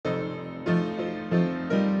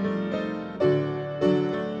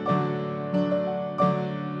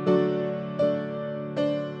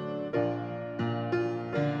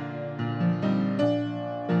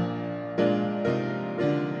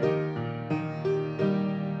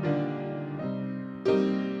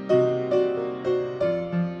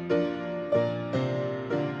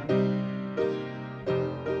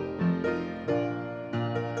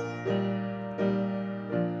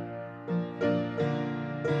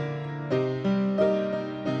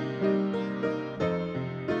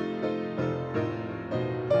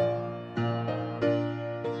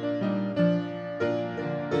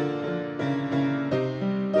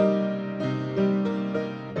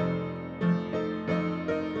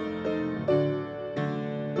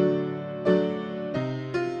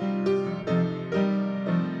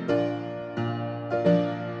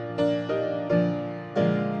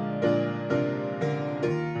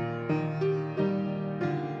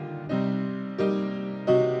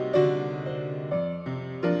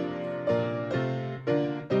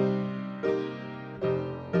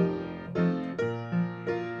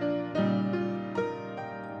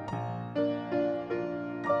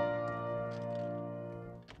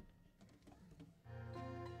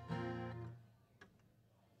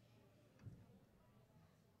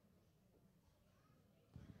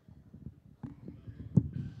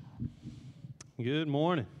Good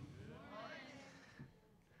morning.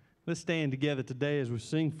 Let's stand together today as we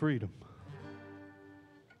sing freedom.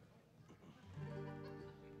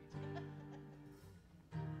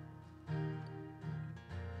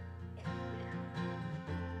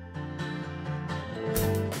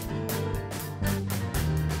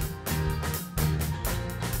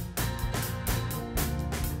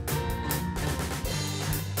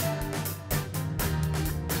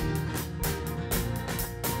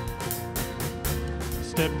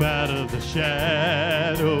 Step out of the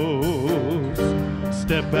shadows,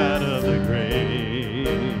 step out of the grave,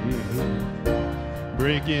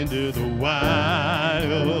 break into the wild,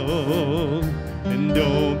 and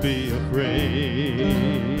don't be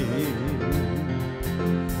afraid.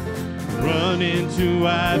 Run into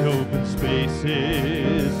wide open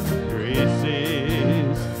spaces, grace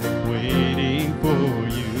is waiting for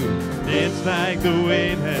you. Dance like the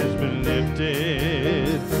weight has been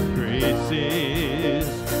lifted, grace is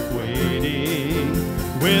waiting.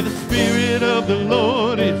 Where the Spirit of the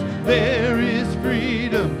Lord is, there is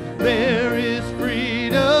freedom, there is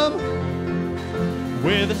freedom.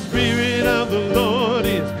 Where the Spirit of the Lord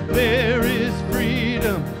is, there is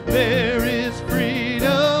freedom, there is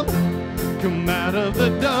freedom. Come out of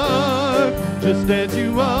the dark, just as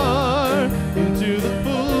you are, into the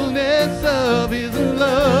fullness of His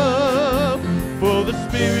love. For the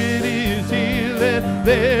Spirit is here, let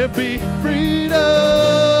there be freedom.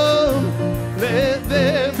 Let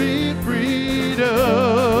there be freedom.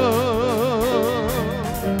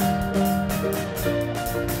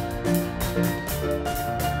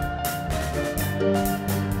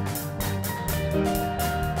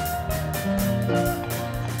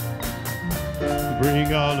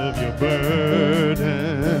 Bring all of your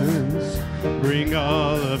burdens, bring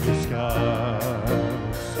all of your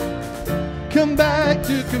scars. Come back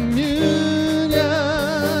to communion,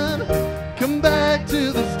 come back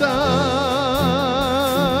to the start.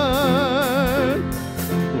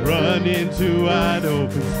 Run into wide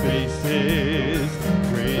open spaces,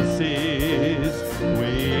 grace is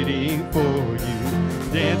waiting for you.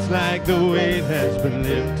 Dance like the weight has been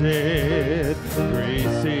lifted,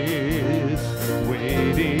 grace is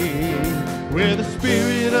waiting. Where the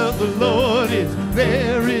Spirit of the Lord is,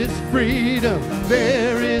 there is freedom,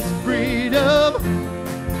 there is freedom.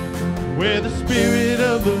 Where the Spirit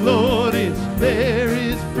of the Lord is, there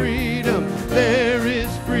is freedom, there is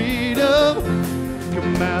freedom.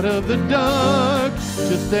 Come out of the dark,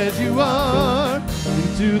 just as you are,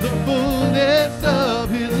 into the fullness of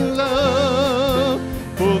His love.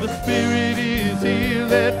 For the Spirit is here,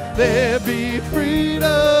 let there be freedom,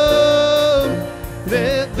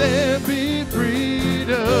 let there be freedom.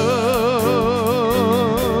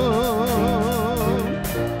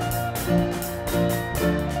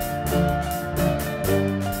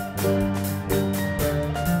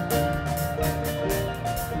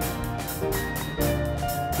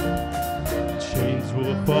 Chains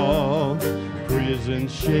will fall,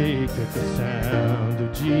 prisons shake at the sound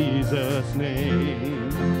of Jesus' name.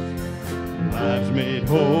 Lives made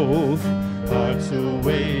whole, hearts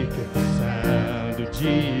awake at the sound of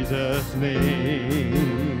Jesus'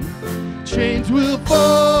 name. Chains will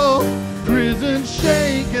fall, prisons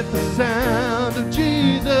shake at the sound of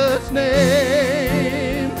Jesus'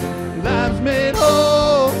 name. Lives made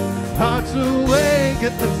whole, hearts awake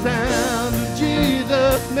at the sound of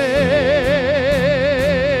Jesus' name.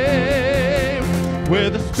 Where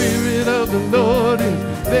the Spirit of the Lord is,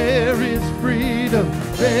 there is freedom,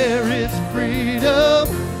 there is freedom.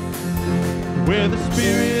 Where the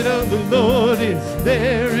Spirit of the Lord is,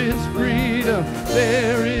 there is freedom,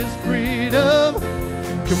 there is freedom.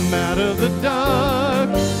 Come out of the dark,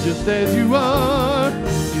 just as you are,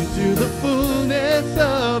 into the fullness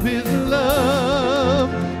of His love.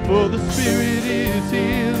 For the Spirit is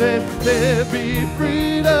here, let there be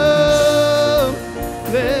freedom,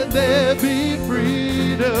 let there be freedom.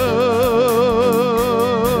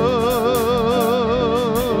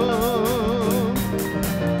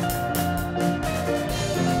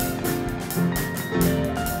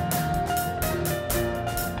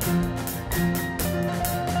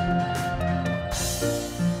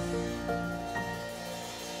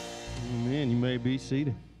 Be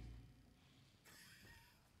seated.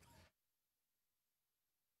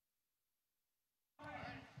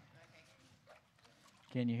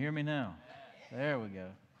 Can you hear me now? There we go.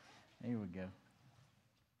 Here we go.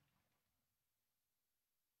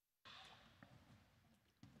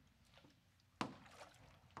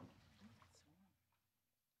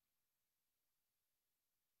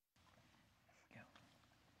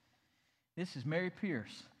 This is Mary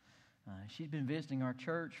Pierce. She's been visiting our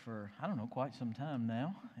church for, I don't know, quite some time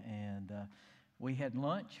now, and We had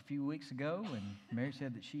lunch a few weeks ago, and Mary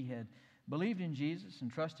said that she had believed in Jesus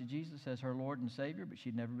and trusted Jesus as her Lord and Savior, but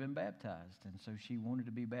she'd never been baptized. And so she wanted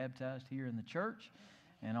to be baptized here in the church.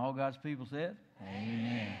 And all God's people said,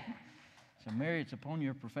 amen. So Mary, it's upon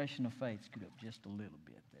your profession of faith. Scoot up just a little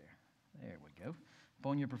bit there. There we go.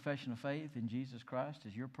 Upon your profession of faith in Jesus Christ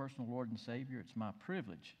as your personal Lord and Savior, it's my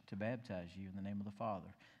privilege to baptize you in the name of the Father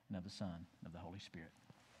and of the Son and of the Holy Spirit.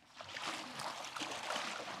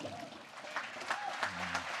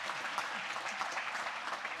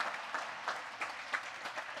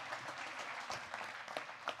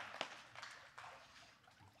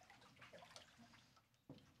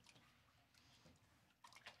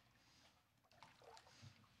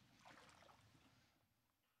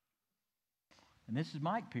 And this is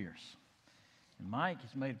Mike Pierce. And Mike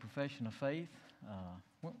has made a profession of faith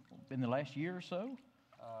in the last year or so.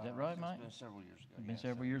 Is that right, Mike? It's been several years ago. It's been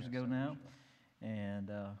several years ago now.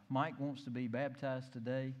 And Mike wants to be baptized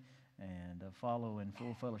today and follow in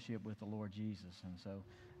full fellowship with the Lord Jesus. And so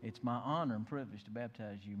it's my honor and privilege to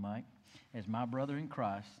baptize you, Mike, as my brother in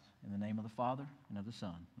Christ, in the name of the Father and of the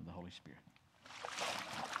Son and of the Holy Spirit.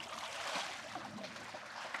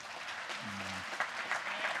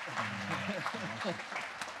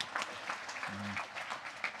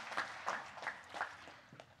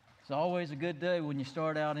 It's always a good day when you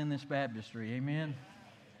start out in this baptistry. Amen.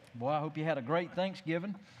 Boy, I hope you had a great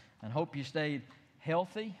Thanksgiving and hope you stayed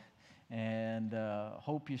healthy and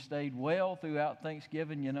hope you stayed well throughout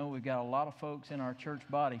Thanksgiving. You know, we've got a lot of folks in our church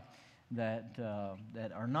body that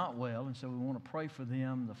are not well, and so we want to pray for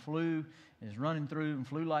them. The flu is running through, and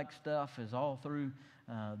flu-like stuff is all through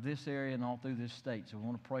this area and all through this state. So we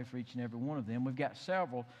want to pray for each and every one of them. We've got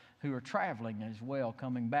several who are traveling as well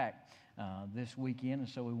coming back this weekend, and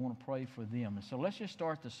so we want to pray for them. And so let's just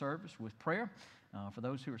start the service with prayer for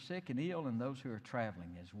those who are sick and ill and those who are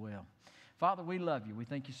traveling as well. Father, we love you. We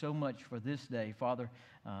thank you so much for this day. Father,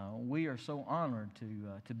 we are so honored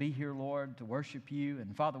to be here, Lord, to worship you.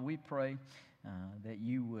 And Father, we pray that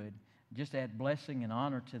you would just add blessing and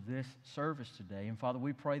honor to this service today. And Father,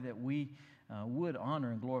 we pray that we would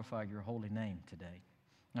honor and glorify your holy name today.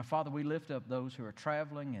 Now, Father, we lift up those who are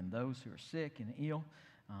traveling and those who are sick and ill.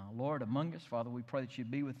 Lord, among us, Father, we pray that you'd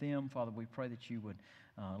be with them. Father, we pray that you would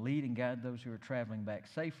lead and guide those who are traveling back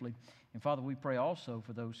safely. And Father, we pray also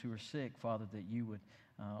for those who are sick, Father, that you would,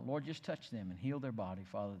 Lord, just touch them and heal their body,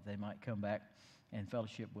 Father, that they might come back and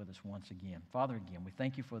fellowship with us once again. Father, again, we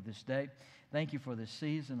thank you for this day. Thank you for this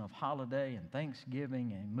season of holiday and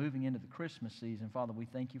Thanksgiving and moving into the Christmas season. Father, we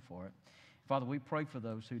thank you for it. Father, we pray for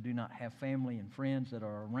those who do not have family and friends that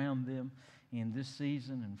are around them in this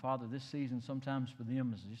season. And Father, this season sometimes for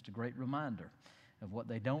them is just a great reminder of what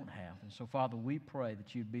they don't have. And so, Father, we pray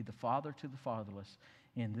that you'd be the father to the fatherless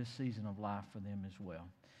in this season of life for them as well.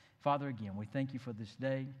 Father, again, we thank you for this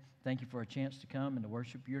day. Thank you for a chance to come and to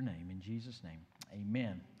worship your name. In Jesus' name,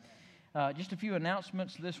 amen. Just a few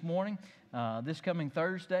announcements this morning. This coming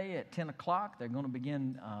Thursday at 10 o'clock, they're going to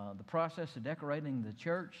begin the process of decorating the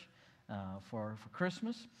church for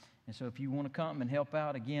Christmas. And so if you want to come and help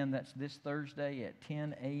out, again, that's this Thursday at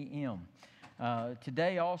 10 a.m.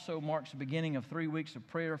 Today also marks the beginning of 3 weeks of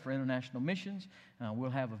prayer for international missions.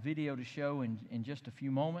 We'll have a video to show in just a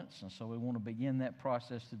few moments. And so we want to begin that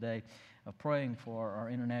process today of praying for our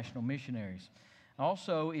international missionaries.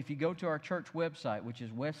 Also, if you go to our church website, which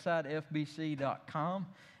is westsidefbc.com,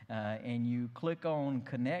 and you click on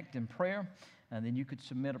Connect and Prayer, and then you could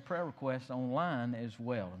submit a prayer request online as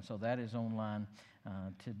well. And so that is online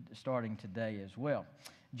starting today as well.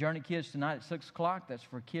 Journey Kids tonight at 6 o'clock. That's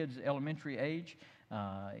for kids elementary age.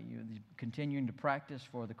 You're continuing to practice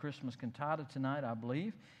for the Christmas cantata tonight, I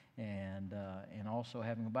believe, and also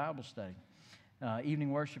having a Bible study.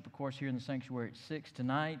 Evening worship, of course, here in the sanctuary at 6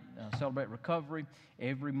 tonight. Celebrate Recovery.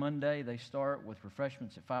 Every Monday they start with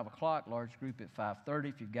refreshments at 5 o'clock, large group at 5:30.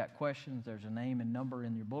 If you've got questions, there's a name and number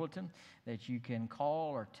in your bulletin that you can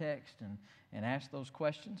call or text and ask those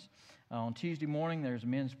questions. On Tuesday morning, there's a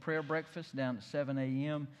men's prayer breakfast down at 7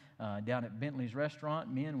 a.m. Down at Bentley's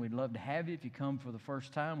Restaurant. Men, we'd love to have you. If you come for the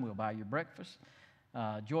first time, we'll buy you breakfast.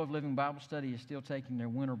 Joy of Living Bible Study is still taking their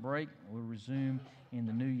winter break. We'll resume in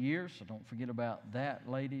the new year, so don't forget about that,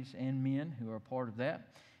 ladies and men who are a part of that.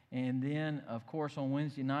 And then, of course, on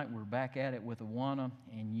Wednesday night, we're back at it with Awana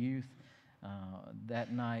and youth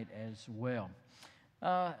that night as well.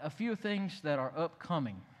 A few things that are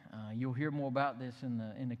upcoming. You'll hear more about this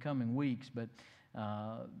in the coming weeks, but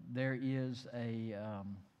there is a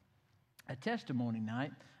testimony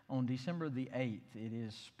night on December the 8th. It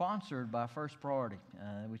is sponsored by First Priority,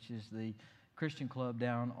 which is the Christian club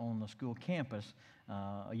down on the school campus,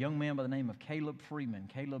 a young man by the name of Caleb Freeman.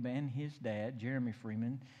 Caleb and his dad, Jeremy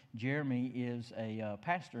Freeman. Jeremy is a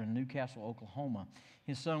pastor in Newcastle, Oklahoma.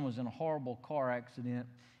 His son was in a horrible car accident.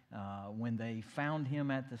 When they found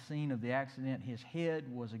him at the scene of the accident, his head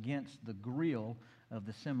was against the grill of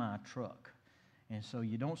the semi-truck. And so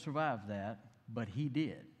you don't survive that, but he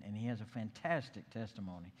did, and he has a fantastic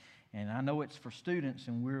testimony. And I know it's for students,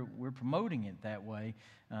 and we're promoting it that way,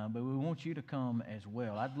 but we want you to come as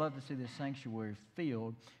well. I'd love to see this sanctuary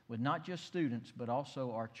filled with not just students, but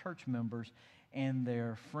also our church members and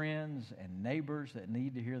their friends and neighbors that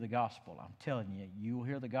need to hear the gospel. I'm telling you, you will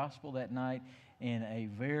hear the gospel that night in a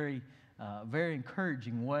very, very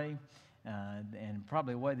encouraging way, and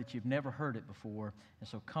probably a way that you've never heard it before. And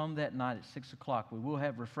so come that night at 6 o'clock. We will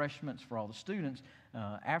have refreshments for all the students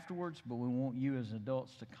afterwards, but we want you as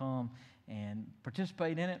adults to come and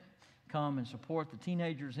participate in it. Come and support the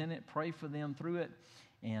teenagers in it, pray for them through it,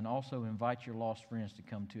 and also invite your lost friends to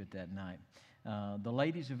come to it that night. The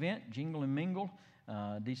ladies' event, Jingle and Mingle,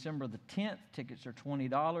 December the 10th. Tickets are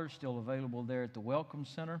 $20, still available there at the Welcome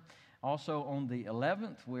Center. Also on the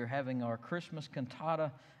 11th, we're having our Christmas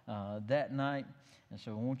cantata that night, and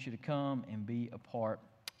so I want you to come and be a part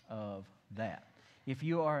of that. If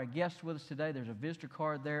you are a guest with us today, there's a visitor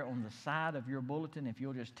card there on the side of your bulletin. If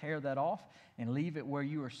you'll just tear that off and leave it where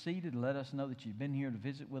you are seated, let us know that you've been here to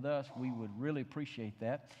visit with us. We would really appreciate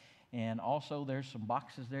that. And also, there's some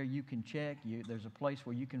boxes there you can check. There's a place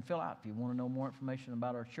where you can fill out if you want to know more information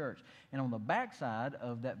about our church. And on the back side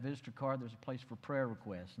of that visitor card, there's a place for prayer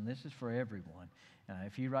requests, and this is for everyone.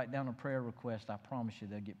 If you write down a prayer request, I promise you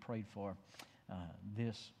they'll get prayed for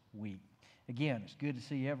this week. Again, it's good to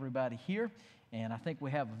see everybody here, and I think we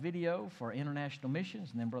have a video for international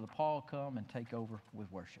missions, and then Brother Paul will come and take over with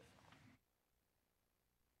worship.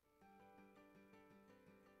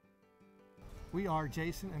 We are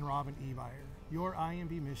Jason and Robin Ebeyer, your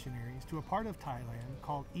IMB missionaries, to a part of Thailand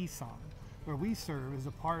called Isan, where we serve as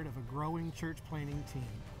a part of a growing church planting team,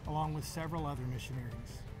 along with several other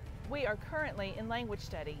missionaries. We are currently in language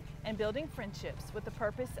study and building friendships with the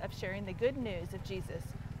purpose of sharing the good news of Jesus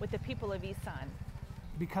with the people of Isan.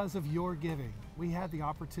 Because of your giving, we had the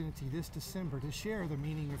opportunity this December to share the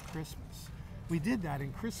meaning of Christmas. We did that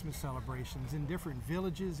in Christmas celebrations in different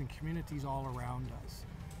villages and communities all around us.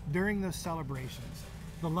 During those celebrations,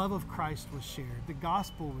 the love of Christ was shared, the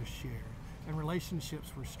gospel was shared, and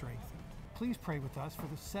relationships were strengthened. Please pray with us for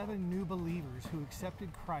the 7 new believers who accepted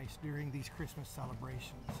Christ during these Christmas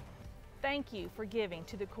celebrations. Thank you for giving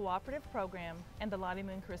to the cooperative program and the Lottie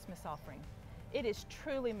Moon Christmas offering. It is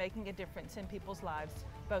truly making a difference in people's lives,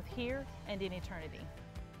 both here and in eternity.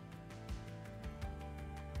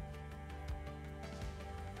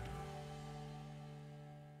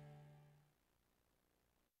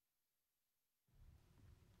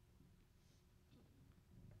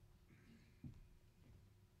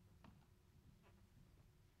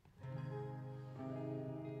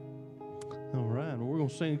 All right, well, we're going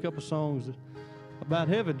to sing a couple songs about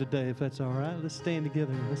heaven today, if that's all right. Let's stand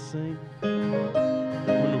together and let's sing. When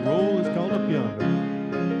the roll is called up yonder.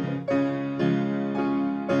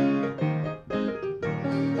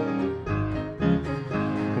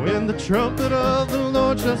 When the trumpet of the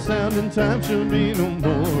Lord shall sound and time shall be no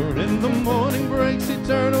more, and the morning breaks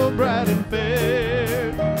eternal, bright and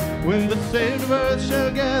fair, when the saved of earth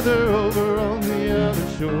shall gather over on the other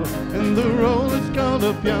shore, and the roll is called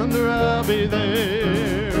up yonder, I'll be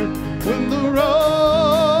there. When the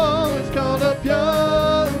roll is called up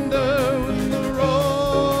yonder, when the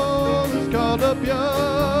roll is called up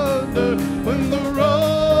yonder, when the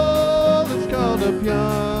roll is called up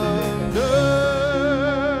yonder,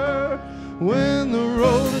 when the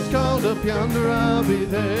roll is called up yonder, I'll be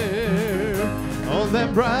there. On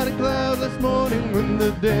that bright and cloudless morning when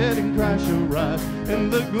the dead in Christ shall rise,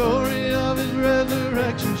 and the glory of his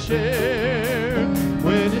resurrection share,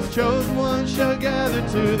 when his chosen ones shall gather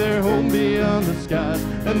to their home beyond the skies,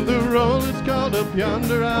 and the roll is called up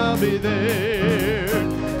yonder, I'll be there.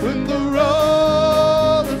 When the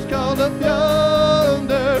roll is called up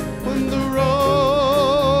yonder, when the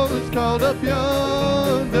roll is called up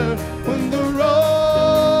yonder, when the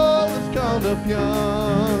roll is called up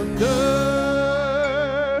yonder,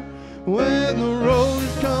 when the roll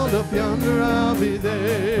is called up yonder, I'll be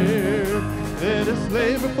there. Let us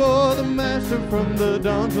labor for the Master from the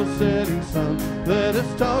dawn till setting sun. Let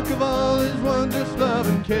us talk of all his wondrous love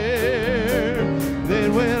and care.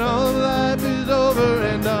 Then when all life is over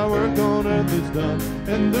and our work on earth is done,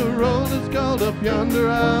 and the roll is called up yonder,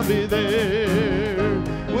 I'll be there.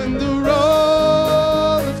 When the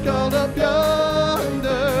roll is called up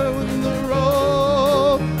yonder, when the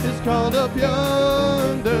roll is called up yonder,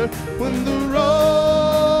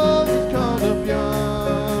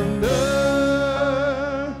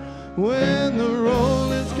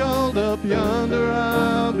 yonder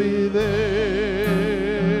I'll be there.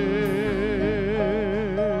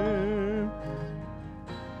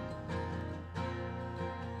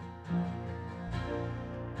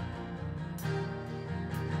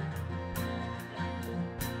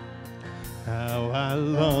 How I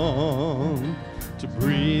long to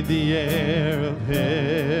breathe the air of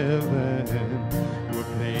heaven, where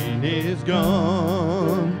pain is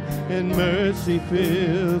gone and mercy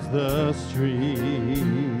fills the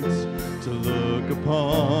streets, to look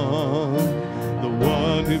upon the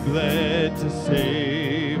one who bled to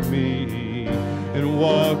save me and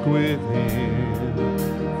walk with him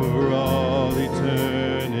for all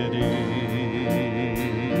eternity.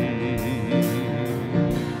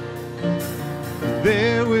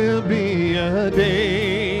 There will be a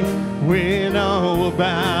day when all will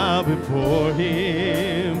bow before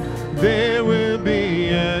him. There will be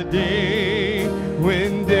a day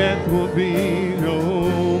when death will be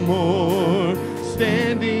no more,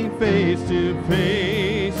 standing face to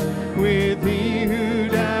face with he who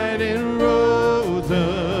died and rose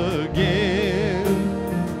again.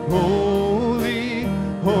 Holy,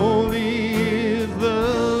 holy is the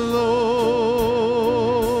Lord.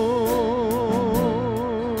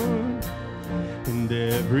 And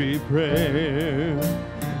every prayer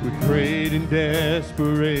we prayed in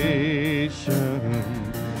desperation,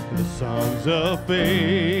 the songs of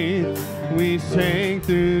faith we sang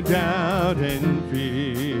through doubt and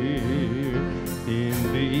fear. In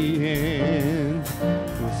the end,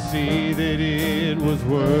 we'll see that it was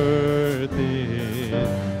worth it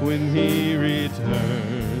when he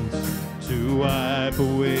returns to wipe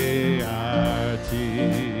away our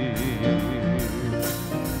tears.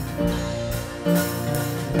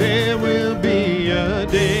 There will be a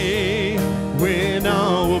day when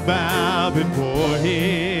all will bow before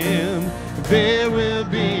him. There will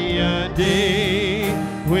be a day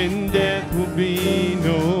when death will be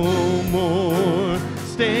no more,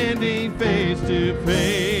 standing face to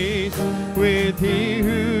face with he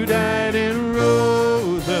who died and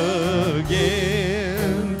rose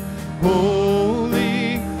again.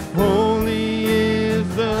 Holy, holy is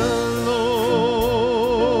the Lord.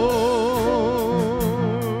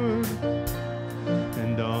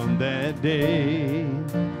 And on that day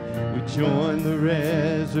we join the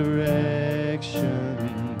resurrection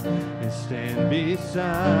and stand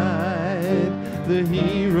beside the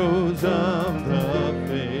heroes of the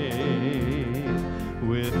faith.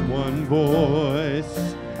 With one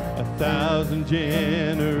voice, 1,000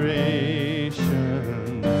 generations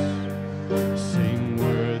sing,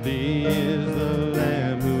 worthy is the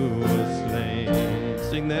Lamb who was slain.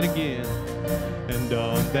 Sing that again. And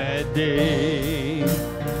on that day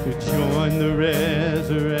we join the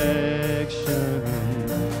resurrection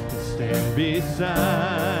and stand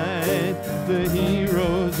beside the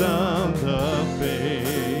heroes of the faith.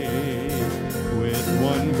 With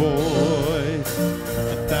one voice,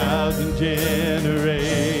 1,000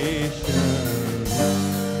 generations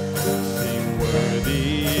sing,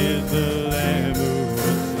 worthy is the Lamb who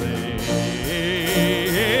was slain.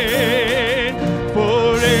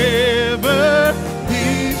 Forever he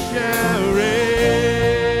shall reign.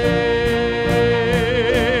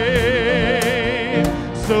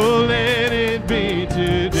 So let it be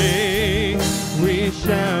today. We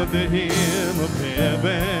shout the hymn of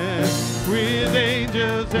heaven with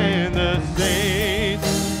angels and the saints.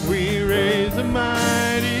 We raise a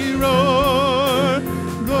mighty roar.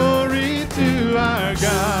 Glory to our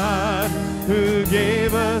God who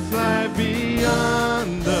gave us life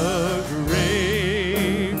beyond the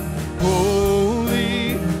grave.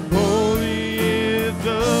 Holy, holy is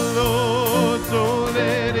the Lord. So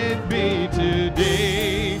let it be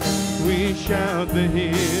today. We shout the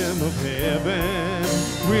hymn of heaven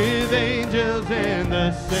with angels and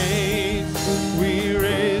the saints. We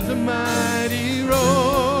raise a mighty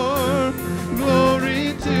roar.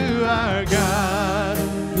 Glory to our God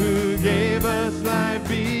who gave us life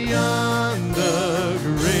beyond the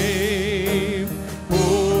grave.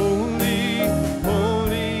 Holy,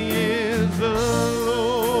 holy is the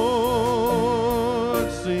Lord.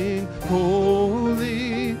 Sing,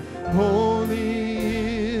 holy, holy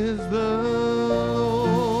is the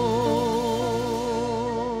Lord.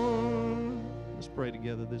 Let's pray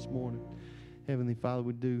together this morning. Heavenly Father,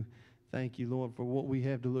 we do thank you, Lord, for what we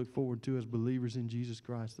have to look forward to as believers in Jesus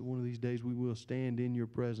Christ, that one of these days we will stand in your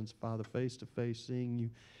presence, Father, face to face, seeing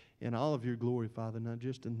you in all of your glory, Father, not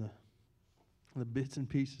just in the bits and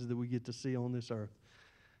pieces that we get to see on this earth.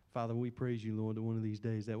 Father, we praise you, Lord, that one of these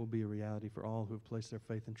days that will be a reality for all who have placed their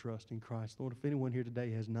faith and trust in Christ. Lord, if anyone here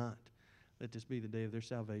today has not, let this be the day of their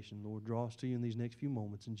salvation. Lord, draw us to you in these next few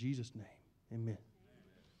moments. In Jesus' name, amen.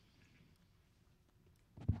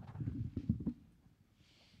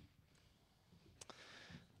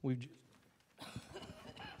 We've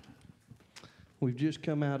just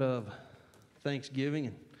come out of Thanksgiving,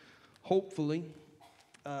 and hopefully,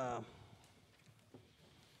 as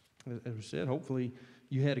we said, hopefully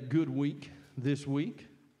you had a good week this week.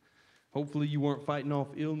 Hopefully you weren't fighting off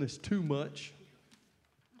illness too much.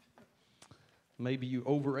 Maybe you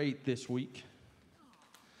overate this week.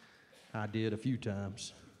 I did a few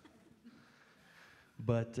times.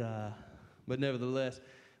 But nevertheless,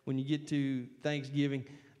 when you get to Thanksgiving,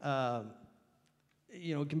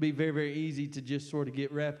 it can be very, very easy to just sort of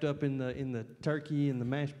get wrapped up in the turkey and the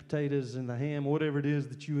mashed potatoes and the ham, whatever it is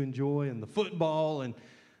that you enjoy, and the football. And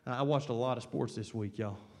I watched a lot of sports this week,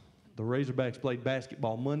 y'all. The Razorbacks played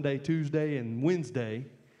basketball Monday, Tuesday, and Wednesday.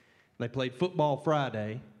 They played football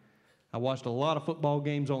Friday. I watched a lot of football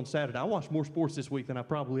games on Saturday. I watched more sports this week than I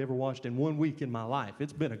probably ever watched in one week in my life.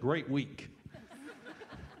 It's been a great week.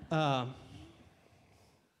 But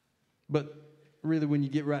really, when you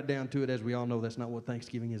get right down to it, as we all know, that's not what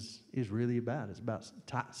Thanksgiving is really about. It's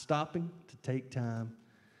about stopping to take time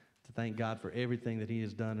to thank God for everything that He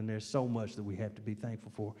has done, and there's so much that we have to be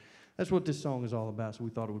thankful for. That's what this song is all about, so we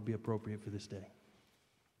thought it would be appropriate for this day.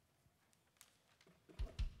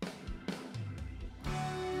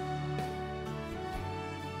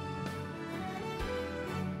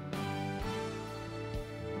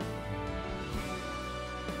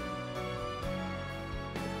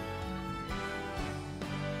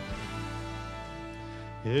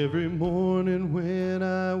 Every morning when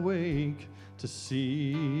I wake to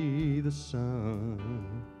see the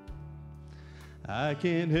sun, I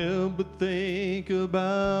can't help but think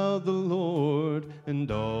about the Lord and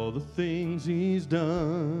all the things He's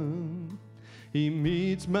done. He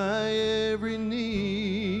meets my every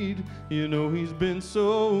need. He's been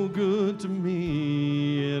so good to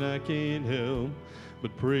me, and I can't help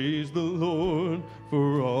but praise the Lord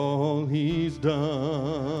for all He's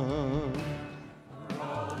done.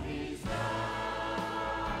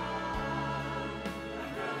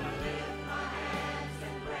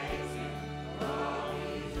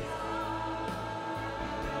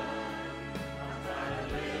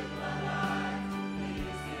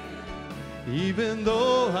 Even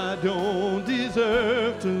though I don't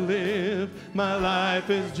deserve to live, my life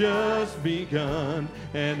has just begun,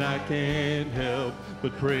 and I can't help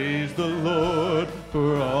but praise the Lord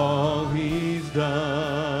for all He's done.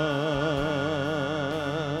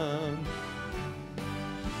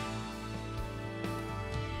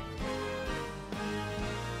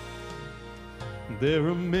 There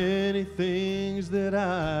are many things that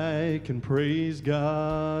I can praise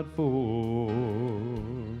God for.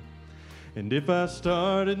 And if I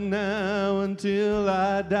started now until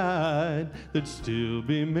I died, there'd still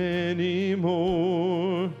be many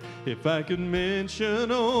more. If I could mention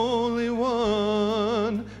only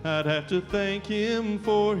one, I'd have to thank Him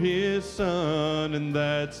for His Son, and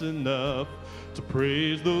that's enough to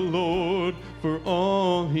praise the Lord for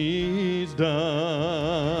all He's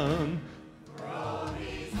done.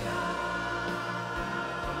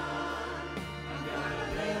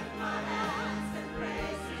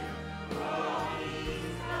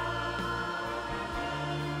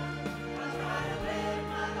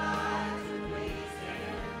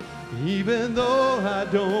 Even though I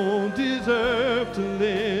don't deserve to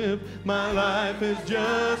live, my life has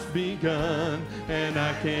just begun, and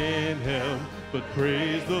I can't help but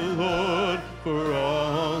praise the Lord for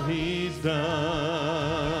all He's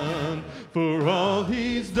done. For all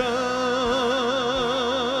He's done,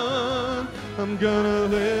 I'm gonna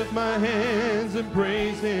lift my hands and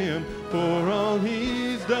praise Him for all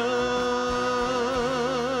He's done.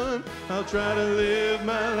 I'll try to live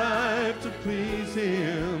my life to please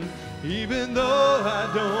Him. Even though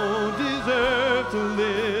I don't deserve to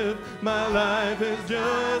live, my life has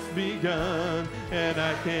just begun, and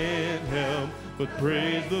I can't help but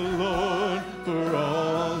praise the Lord for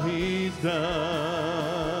all He's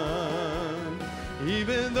done.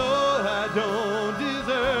 Even though I don't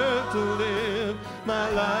deserve to live, my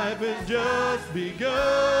life has just begun,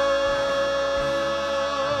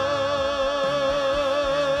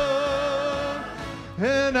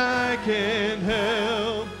 and I can't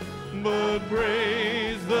help but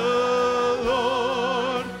praise the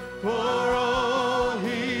Lord for all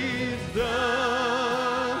He's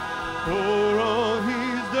done, for all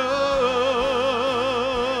He's done,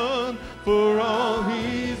 for all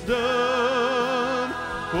He's done,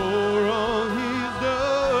 for all He's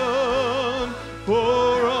done,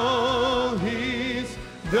 for all He's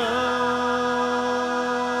done.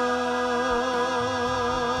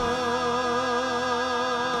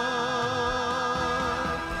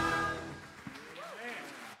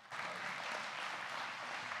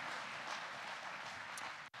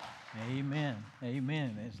 Amen.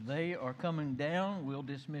 Amen. As they are coming down, we'll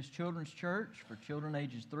dismiss Children's Church for children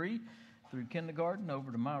ages 3 through kindergarten over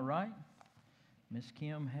to my right. Miss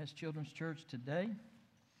Kim has Children's Church today.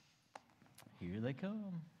 Here they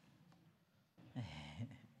come.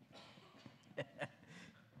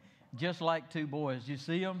 Just like two boys. You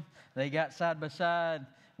see them? They got side by side.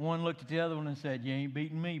 One looked at the other one and said, "You ain't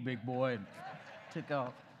beating me, big boy," and took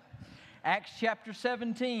off. Acts chapter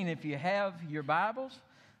 17, if you have your Bibles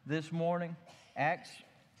this morning, Acts,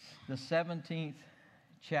 the 17th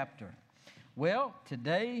chapter. Well,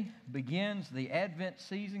 today begins the Advent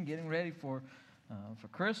season, getting ready for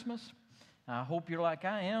Christmas. I hope you're like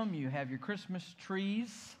I am. You have your Christmas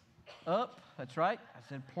trees up. That's right. I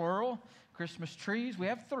said plural. Christmas trees. We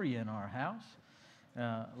have 3 in our house.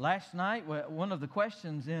 Last night, one of the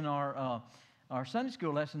questions in our Sunday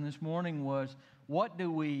school lesson this morning was, what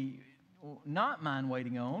do we not mind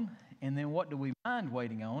waiting on? And then what do we mind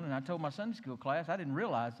waiting on? And I told my Sunday school class, I didn't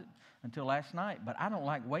realize it until last night, but I don't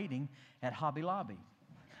like waiting at Hobby Lobby.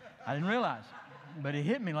 I didn't realize it, but it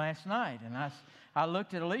hit me last night. And I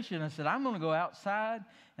looked at Alicia and I said, I'm going to go outside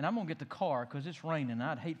and I'm going to get the car because it's raining.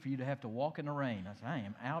 I'd hate for you to have to walk in the rain. I said, I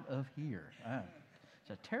am out of here. It's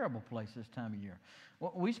a terrible place this time of year.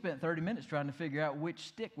 Well, we spent 30 minutes trying to figure out which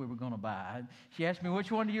stick we were going to buy. She asked me,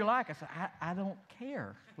 which one do you like? I said, I don't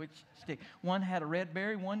care which stick. One had a red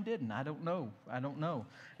berry, one didn't. I don't know.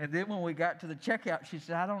 And then when we got to the checkout, she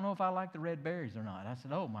said, I don't know if I like the red berries or not. I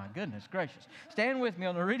said, oh my goodness gracious. Stand with me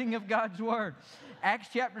on the reading of God's Word. Acts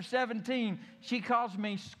chapter 17, she calls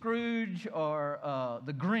me Scrooge or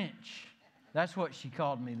the Grinch. That's what she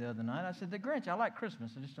called me the other night. I said, the Grinch, I like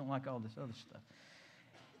Christmas. I just don't like all this other stuff.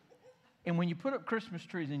 And when you put up Christmas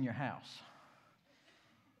trees in your house,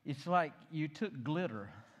 it's like you took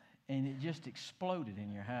glitter and it just exploded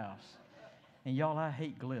in your house. And y'all, I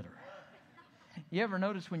hate glitter. You ever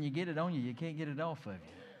notice when you get it on you, you can't get it off of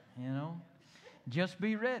you, you know? Just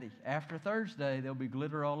be ready. After Thursday, there'll be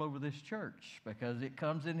glitter all over this church because it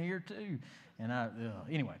comes in here too. And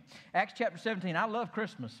anyway, Acts chapter 17, I love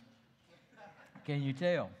Christmas. Can you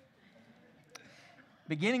tell?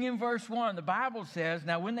 Beginning in verse 1, the Bible says,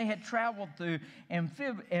 now when they had traveled through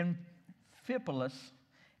Amphipolis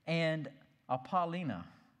and Apollonia,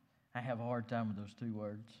 I have a hard time with those 2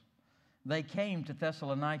 words, they came to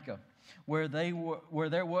Thessalonica, where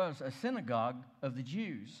there was a synagogue of the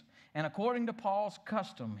Jews. And according to Paul's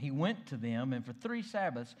custom, he went to them, and for 3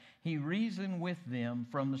 Sabbaths he reasoned with them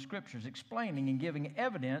from the Scriptures, explaining and giving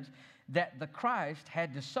evidence that the Christ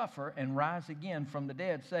had to suffer and rise again from the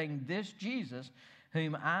dead, saying, this Jesus,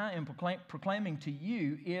 whom I am proclaiming to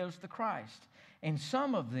you, is the Christ. And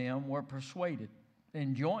some of them were persuaded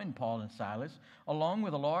and joined Paul and Silas, along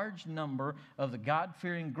with a large number of the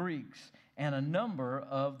God-fearing Greeks and a number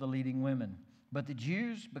of the leading women. But the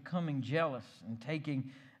Jews, becoming jealous and taking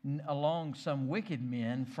along some wicked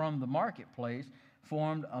men from the marketplace,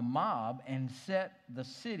 formed a mob and set the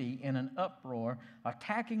city in an uproar,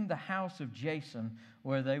 attacking the house of Jason,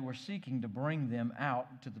 where they were seeking to bring them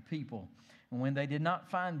out to the people. And when they did not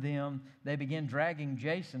find them, they began dragging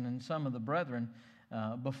Jason and some of the brethren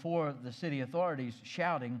before the city authorities,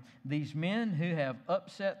 shouting, these men who have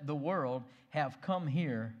upset the world have come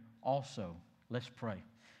here also. Let's pray.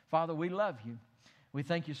 Father, we love you. We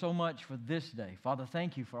thank you so much for this day. Father,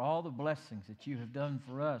 thank you for all the blessings that you have done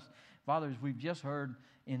for us. Father, as we've just heard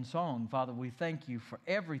in song, Father, we thank you for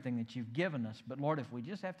everything that you've given us. But Lord, if we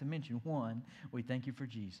just have to mention one, we thank you for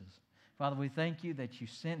Jesus. Father, we thank you that you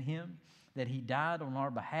sent him, that he died on our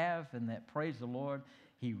behalf, and that, praise the Lord,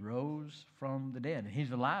 he rose from the dead. And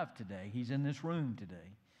he's alive today. He's in this room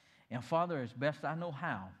today. And Father, as best I know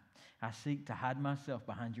how, I seek to hide myself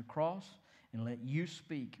behind your cross and let you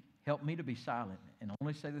speak. Help me to be silent and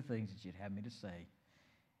only say the things that you'd have me to say.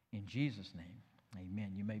 In Jesus' name,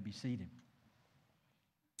 amen. You may be seated.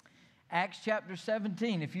 Acts chapter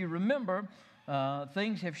 17. If you remember,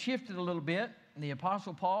 things have shifted a little bit. The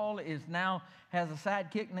Apostle Paul has a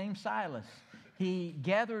sidekick named Silas. He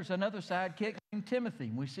gathers another sidekick named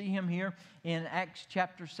Timothy. We see him here in Acts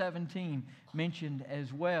chapter 17 mentioned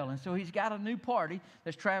as well. And so he's got a new party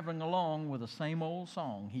that's traveling along with the same old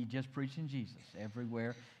song. He's just preaching Jesus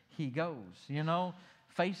everywhere he goes. You know,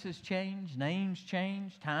 faces change, names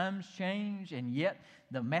change, times change, and yet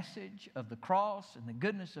the message of the cross and the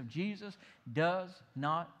goodness of Jesus does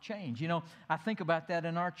not change. You know, I think about that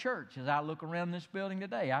in our church as I look around this building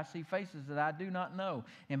today. I see faces that I do not know.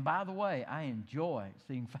 And by the way, I enjoy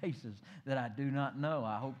seeing faces that I do not know.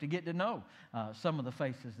 I hope to get to know some of the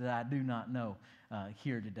faces that I do not know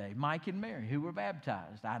here today. Mike and Mary, who were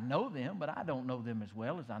baptized. I know them, but I don't know them as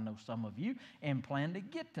well as I know some of you, and plan to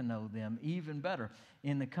get to know them even better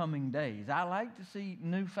in the coming days. I like to see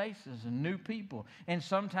new faces and new people, and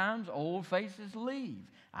sometimes old faces leave,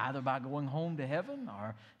 either by going home to heaven,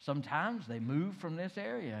 or sometimes they move from this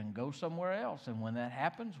area and go somewhere else. And when that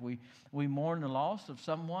happens, we mourn the loss of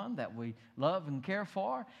someone that we love and care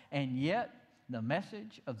for, and yet the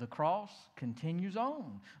message of the cross continues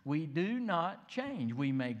on. We do not change.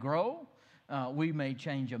 We may grow, we may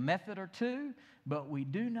change a method or two, but we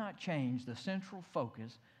do not change the central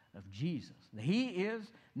focus of Jesus. He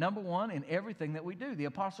is number one in everything that we do. The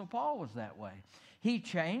Apostle Paul was that way. He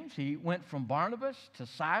changed. He went from Barnabas to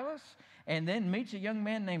Silas, and then meets a young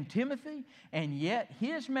man named Timothy, and yet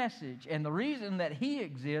his message and the reason that he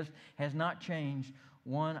exists has not changed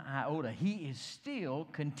one iota. He is still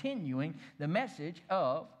continuing the message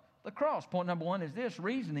of the cross. Point number one is this: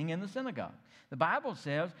 reasoning in the synagogue. The Bible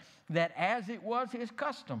says that as it was his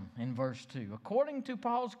custom in verse 2, according to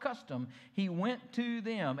Paul's custom, he went to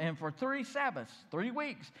them, and for 3 Sabbaths, 3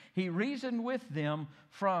 weeks, he reasoned with them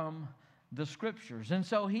from the Scriptures. And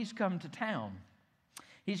so he's come to town.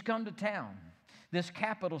 He's come to town. This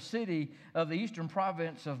capital city of the eastern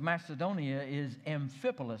province of Macedonia is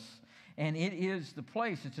Amphipolis. And it is the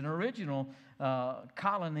place, it's an original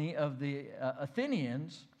colony of the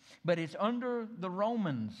Athenians, but it's under the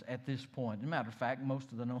Romans at this point. As a matter of fact,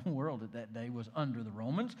 most of the known world at that day was under the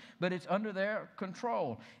Romans, but it's under their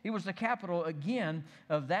control. It was the capital, again,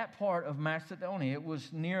 of that part of Macedonia. It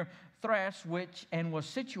was near Thrace, and was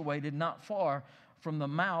situated not far from the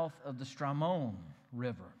mouth of the Strymon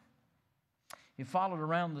River. It followed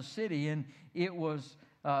around the city, and it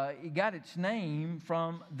got its name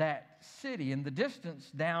from that city. And the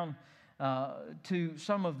distance down to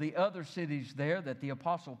some of the other cities there that the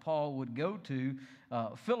Apostle Paul would go to,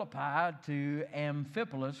 Philippi to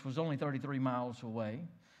Amphipolis was only 33 miles away.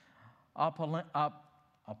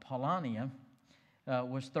 Apollonia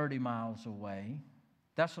was 30 miles away.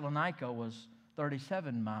 Thessalonica was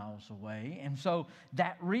 37 miles away. And so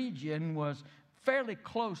that region was fairly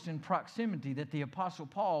close in proximity that the Apostle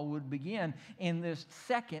Paul would begin in this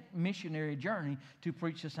second missionary journey to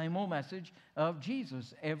preach the same old message of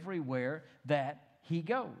Jesus everywhere that he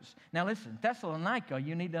goes. Now listen, Thessalonica,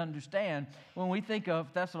 you need to understand, when we think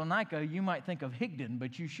of Thessalonica, you might think of Higdon,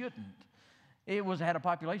 but you shouldn't. It had a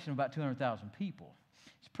population of about 200,000 people.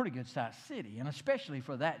 It's a pretty good-sized city, and especially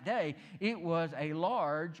for that day, it was a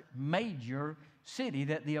large, major city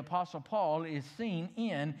that the Apostle Paul is seen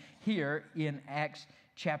in here in Acts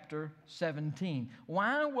chapter 17.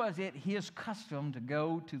 Why was it his custom to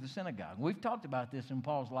go to the synagogue? We've talked about this in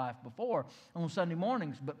Paul's life before on Sunday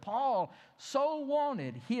mornings, but Paul so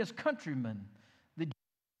wanted his countrymen, the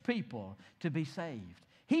people, to be saved.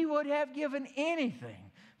 He would have given anything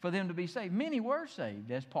for them to be saved. Many were saved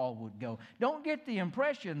as Paul would go. Don't get the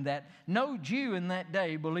impression that no Jew in that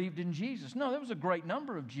day believed in Jesus. No, there was a great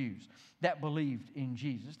number of Jews that believed in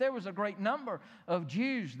Jesus. There was a great number of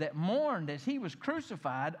Jews that mourned as he was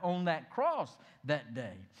crucified on that cross that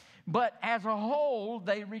day. But as a whole,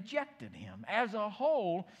 they rejected him. As a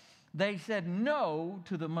whole, they said no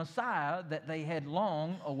to the Messiah that they had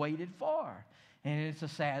long awaited for. And it's a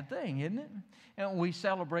sad thing, isn't it? And we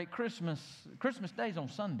celebrate Christmas. Christmas Day is on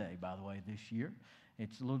Sunday, by the way, this year.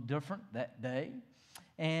 It's a little different that day.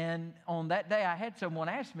 And on that day, I had someone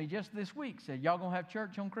ask me just this week, said, y'all going to have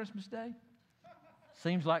church on Christmas Day?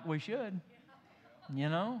 Seems like we should, you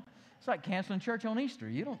know? It's like canceling church on Easter.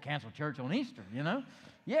 You don't cancel church on Easter, you know?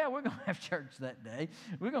 Yeah, we're going to have church that day.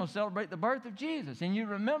 We're going to celebrate the birth of Jesus. And you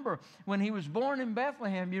remember when he was born in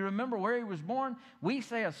Bethlehem, you remember where he was born? We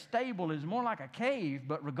say a stable is more like a cave,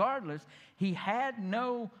 but regardless, he had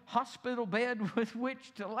no hospital bed with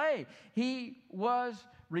which to lay. He was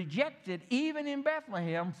rejected even in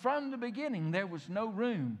Bethlehem from the beginning. There was no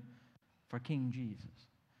room for King Jesus.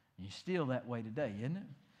 And it's still that way today, isn't it?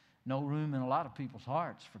 No room in a lot of people's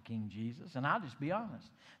hearts for King Jesus. And I'll just be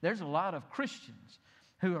honest. There's a lot of Christians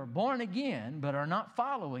who are born again but are not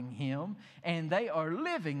following him, and they are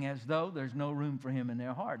living as though there's no room for him in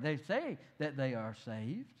their heart. They say that they are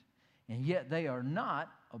saved, and yet they are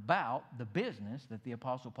not about the business that the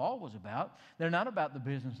Apostle Paul was about. They're not about the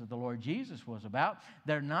business that the Lord Jesus was about.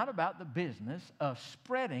 They're not about the business of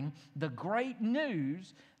spreading the great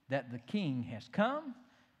news that the King has come,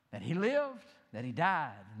 that he lived, that he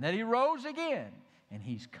died, and that he rose again. and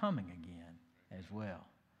He's coming again as well.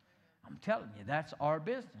 I'm telling you, that's our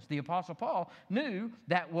business. The Apostle Paul knew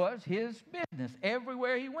that was his business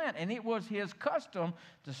everywhere he went, and it was his custom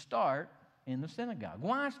to start in the synagogue.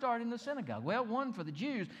 Why start in the synagogue? Well, one, for the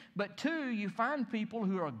Jews, but two, you find people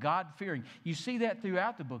who are God-fearing. You see that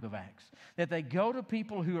throughout the book of Acts, that they go to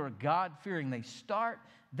people who are God-fearing. They start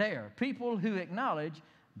there. People who acknowledge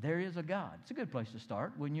there is a God. It's a good place to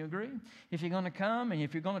start, wouldn't you agree? If you're going to come and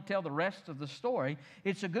if you're going to tell the rest of the story,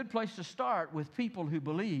 it's a good place to start with people who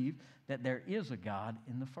believe that there is a God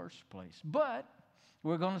in the first place. But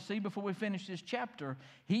we're going to see before we finish this chapter,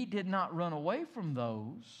 he did not run away from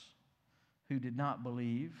those who did not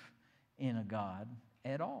believe in a God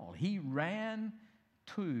at all. He ran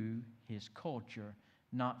to his culture,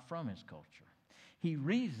 not from his culture. He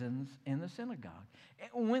reasons in the synagogue.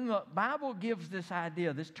 When the Bible gives this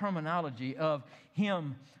idea, this terminology of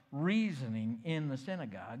him reasoning in the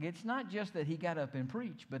synagogue, it's not just that he got up and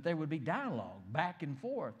preached, but there would be dialogue back and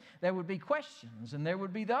forth. There would be questions, and there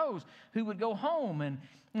would be those who would go home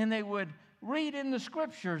and they would read in the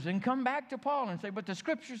Scriptures and come back to Paul and say, but the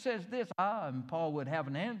Scripture says this. And Paul would have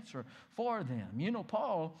an answer for them. You know,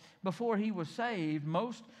 Paul, before he was saved,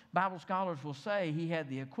 most Bible scholars will say he had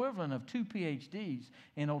the equivalent of 2 PhDs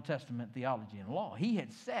in Old Testament theology and law. He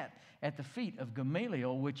had sat at the feet of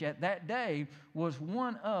Gamaliel, which at that day was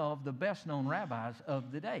one of the best-known rabbis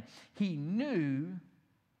of the day. He knew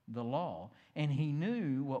the law, and he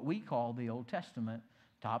knew what we call the Old Testament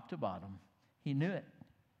top to bottom. He knew it.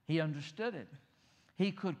 He understood it.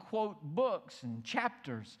 He could quote books and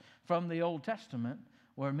chapters from the Old Testament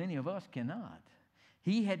where many of us cannot.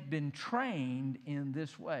 He had been trained in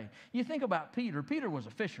this way. You think about Peter. Peter was a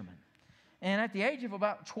fisherman. And at the age of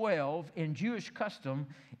about 12, in Jewish custom,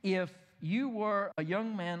 if you were a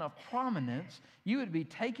young man of prominence, you would be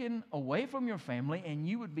taken away from your family and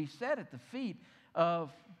you would be set at the feet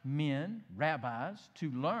of men, rabbis, to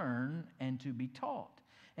learn and to be taught.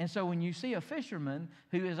 And so when you see a fisherman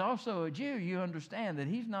who is also a Jew, you understand that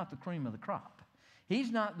he's not the cream of the crop. He's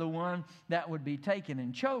not the one that would be taken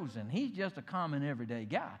and chosen. He's just a common everyday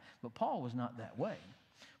guy. But Paul was not that way.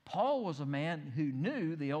 Paul was a man who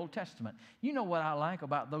knew the Old Testament. You know what I like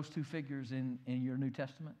about those two figures in your New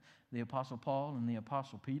Testament? The Apostle Paul and the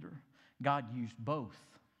Apostle Peter. God used both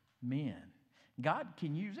men. God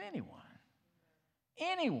can use anyone.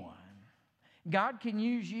 Anyone. God can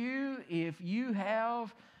use you if you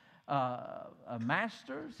have a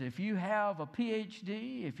master's, if you have a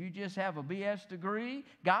PhD, if you just have a BS degree.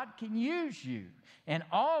 God can use you. And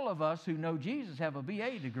all of us who know Jesus have a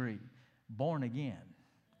BA degree, born again.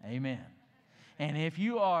 Amen. And if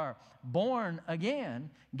you are born again,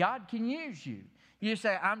 God can use you. You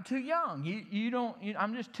say, I'm too young.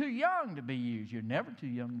 I'm just too young to be used. You're never too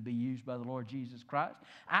young to be used by the Lord Jesus Christ.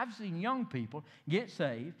 I've seen young people get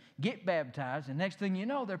saved, get baptized, and next thing you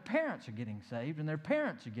know, their parents are getting saved and their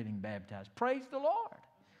parents are getting baptized. Praise the Lord.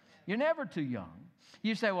 You're never too young.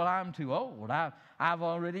 You say, well, I'm too old. I've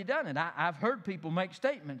already done it. I've heard people make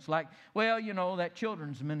statements like, well, you know, that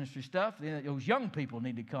children's ministry stuff, those young people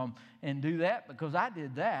need to come and do that because I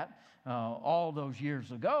did that all those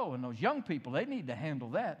years ago, and those young people, they need to handle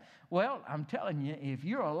that. Well, I'm telling you, if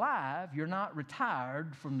you're alive, you're not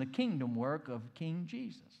retired from the kingdom work of King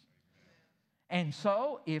Jesus. And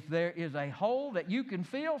so, if there is a hole that you can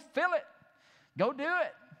fill it. Go do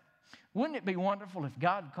it. Wouldn't it be wonderful if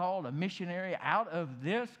God called a missionary out of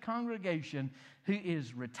this congregation who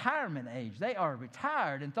is retirement age? They are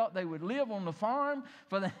retired and thought they would live on the farm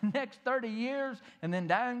for the next 30 years and then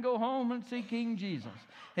die and go home and see King Jesus.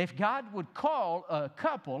 If God would call a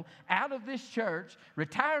couple out of this church,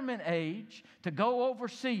 retirement age, to go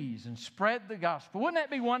overseas and spread the gospel, wouldn't that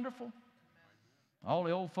be wonderful? All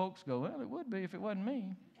the old folks go, well, it would be if it wasn't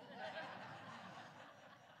me.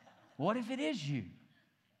 What if it is you?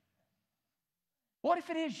 What if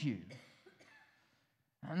it is you?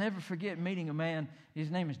 I'll never forget meeting a man.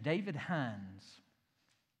 His name is David Hines.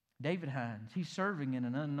 David Hines. He's serving in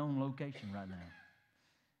an unknown location right now.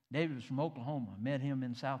 David was from Oklahoma. I met him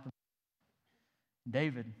in South America.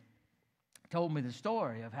 David told me the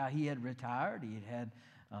story of how he had retired. He had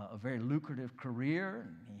a very lucrative career,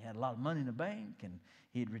 and he had a lot of money in the bank, and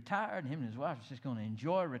he had retired. Him and his wife was just going to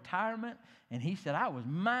enjoy retirement. And he said, I was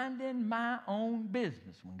minding my own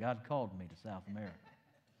business when God called me to South America.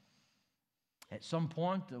 At some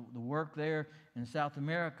point, the work there in South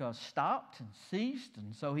America stopped and ceased,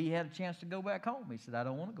 and so he had a chance to go back home. He said, I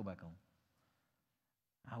don't want to go back home.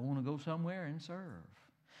 I want to go somewhere and serve.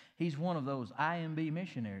 He's one of those IMB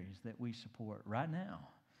missionaries that we support right now.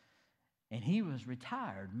 And he was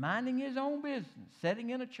retired, minding his own business,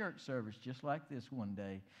 sitting in a church service just like this one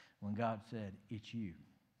day when God said, it's you.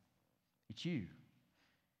 It's you.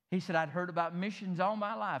 He said, I'd heard about missions all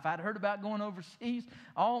my life. I'd heard about going overseas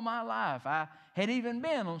all my life. I had even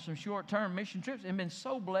been on some short-term mission trips and been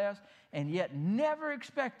so blessed, and yet never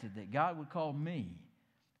expected that God would call me.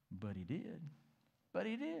 But He did. But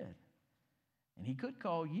He did. And He could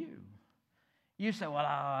call you. You say, well,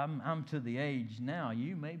 I'm to the age now.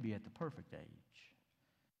 You may be at the perfect age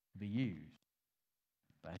to be used.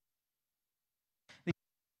 But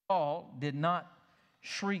Paul did not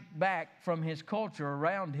shrink back from his culture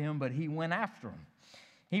around him, but he went after them.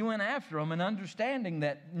 He went after them, and understanding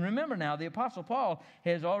that, remember now, the Apostle Paul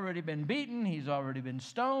has already been beaten. He's already been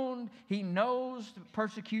stoned. He knows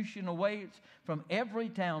persecution awaits from every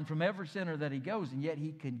town, from every center that he goes, and yet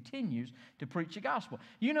he continues to preach the gospel.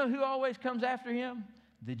 You know who always comes after him?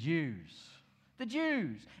 The Jews. The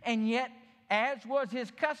Jews. And yet, as was his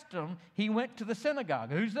custom, he went to the synagogue.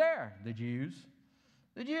 Who's there? The Jews.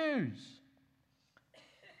 The Jews.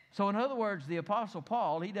 So in other words, the Apostle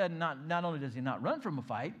Paul, he does not only does he not run from a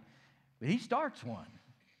fight, but he starts one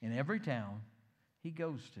in every town he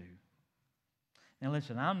goes to. Now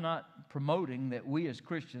listen, I'm not promoting that we as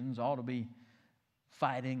Christians ought to be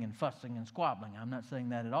fighting and fussing and squabbling. I'm not saying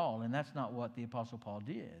that at all, and that's not what the Apostle Paul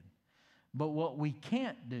did. But what we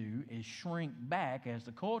can't do is shrink back as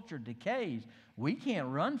the culture decays. We can't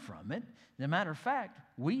run from it. As a matter of fact,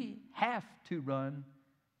 we have to run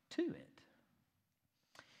to it.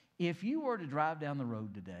 If you were to drive down the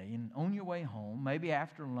road today and on your way home, maybe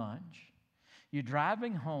after lunch, you're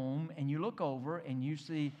driving home and you look over and you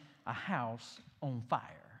see a house on fire.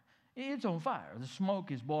 It's on fire. The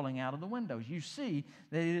smoke is boiling out of the windows. You see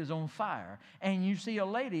that it is on fire. And you see a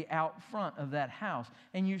lady out front of that house,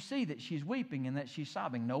 and you see that she's weeping and that she's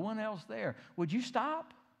sobbing. No one else there. Would you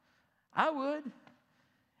stop? I would.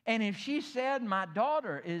 And if she said, my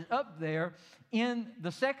daughter is up there in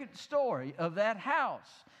the second story of that house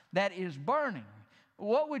that is burning,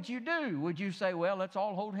 what would you do? Would you say, well, let's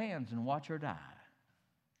all hold hands and watch her die?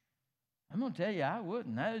 I'm going to tell you, I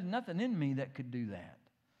wouldn't. There's nothing in me that could do that.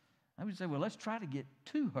 I would say, well, let's try to get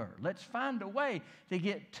to her. Let's find a way to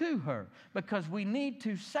get to her, because we need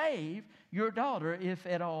to save your daughter if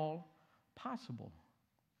at all possible.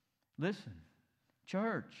 Listen,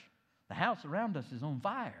 church, the house around us is on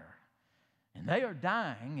fire, and they are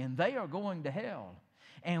dying, and they are going to hell.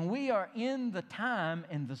 And we are in the time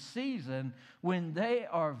and the season when they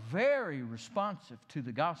are very responsive to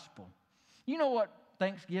the gospel. You know what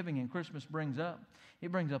Thanksgiving and Christmas brings up?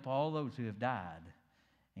 It brings up all those who have died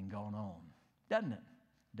and gone on, doesn't it?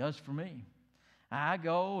 It does for me. I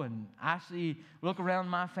go and look around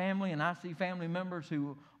my family, and I see family members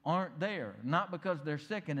who aren't there, not because they're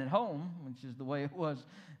sick and at home, which is the way it was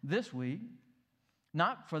this week,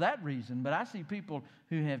 not for that reason, but I see people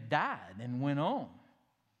who have died and went on.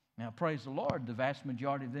 Now, praise the Lord, the vast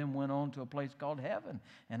majority of them went on to a place called heaven,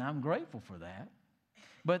 and I'm grateful for that.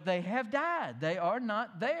 But they have died. They are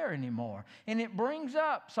not there anymore. And it brings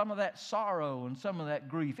up some of that sorrow and some of that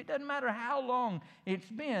grief. It doesn't matter how long it's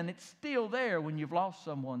been, it's still there when you've lost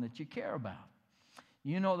someone that you care about.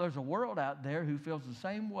 You know, there's a world out there who feels the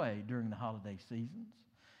same way during the holiday seasons.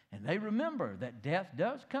 And they remember that death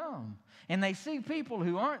does come. And they see people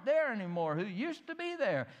who aren't there anymore, who used to be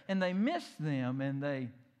there, and they miss them, and they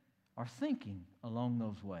are thinking along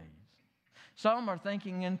those ways. Some are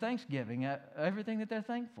thinking in Thanksgiving, everything that they're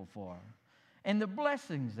thankful for, and the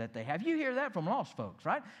blessings that they have. You hear that from lost folks,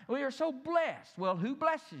 right? We are so blessed. Well, who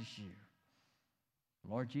blesses you?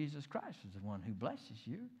 The Lord Jesus Christ is the one who blesses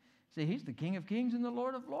you. See, He's the King of Kings and the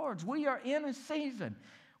Lord of Lords. We are in a season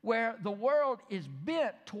where the world is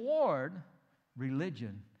bent toward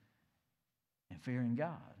religion and fearing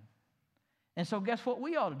God. And so guess what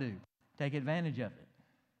we ought to do? Take advantage of it.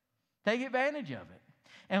 Take advantage of it.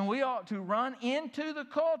 And we ought to run into the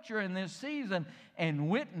culture in this season and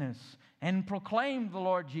witness and proclaim the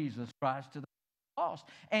Lord Jesus Christ to the lost.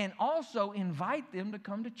 And also invite them to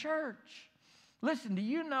come to church. Listen, do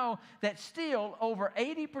you know that still over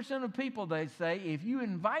 80% of people, they say, if you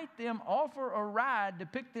invite them, offer a ride to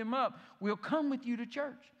pick them up, we'll come with you to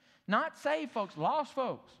church. Not saved folks, lost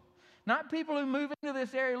folks. Not people who move into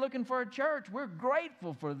this area looking for a church. We're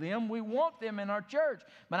grateful for them. We want them in our church.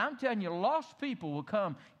 But I'm telling you, lost people will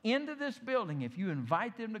come into this building if you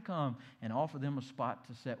invite them to come and offer them a spot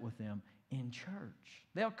to sit with them in church.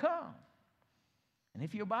 They'll come. And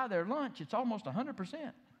if you buy their lunch, it's almost 100%.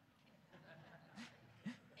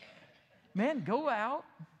 Man, go out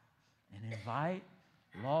and invite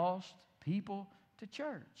lost people to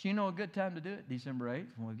church. You know a good time to do it? December 8th,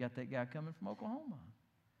 when we've got that guy coming from Oklahoma.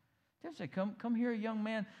 They'll say, come here, a young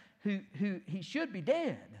man who he should be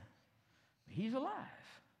dead, but he's alive.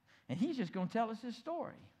 And he's just going to tell us his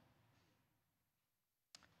story.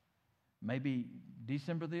 Maybe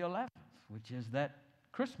December the 11th, which is that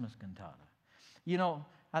Christmas cantata. You know,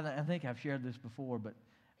 I think I've shared this before, but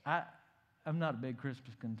I'm not a big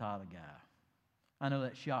Christmas cantata guy. I know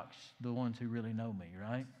that shocks the ones who really know me,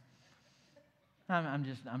 right?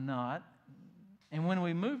 I'm not. And when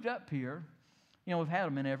we moved up here, you know, we've had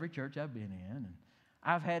them in every church I've been in. And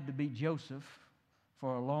I've had to be Joseph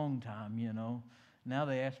for a long time, you know. Now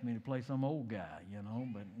they ask me to play some old guy, you know.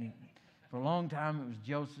 But for a long time it was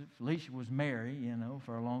Joseph. Alicia was Mary, you know,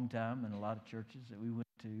 for a long time in a lot of churches that we went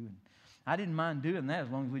to. And I didn't mind doing that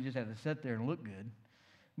as long as we just had to sit there and look good.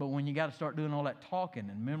 But when you got to start doing all that talking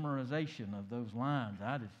and memorization of those lines,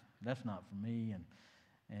 that's not for me.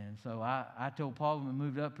 And so I told Paul when we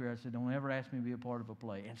moved up here, I said, don't ever ask me to be a part of a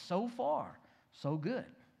play. And so far, so good.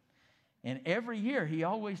 And every year he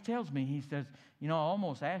always tells me, he says, you know, I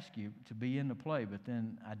almost asked you to be in the play, but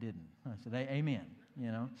then I didn't. I said, amen,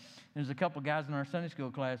 you know. There's a couple guys in our Sunday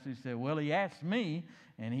school class who said, well, he asked me,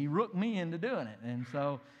 and he rooked me into doing it. And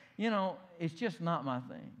so, you know, it's just not my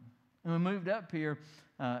thing. And we moved up here.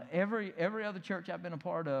 Every other church I've been a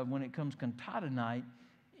part of, when it comes cantata night,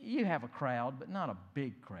 you have a crowd, but not a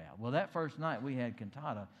big crowd. Well, that first night we had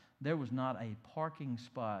cantata, there was not a parking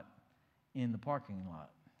spot in the parking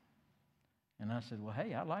lot. And I said, well,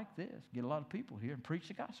 hey, I like this. Get a lot of people here and preach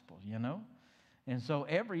the gospel, you know. And so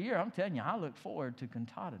every year, I'm telling you, I look forward to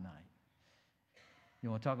cantata night.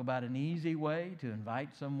 You want to talk about an easy way to invite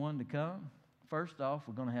someone to come? First off,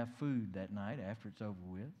 we're going to have food that night after it's over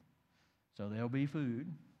with. So there'll be food.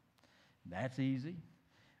 That's easy.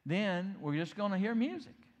 Then we're just going to hear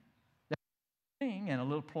music. And a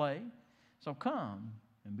little play. So come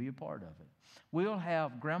and be a part of it. We'll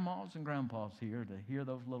have grandmas and grandpas here to hear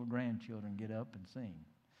those little grandchildren get up and sing.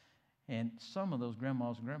 And some of those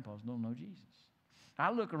grandmas and grandpas don't know Jesus.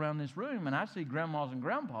 I look around this room and I see grandmas and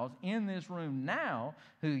grandpas in this room now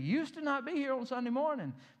who used to not be here on Sunday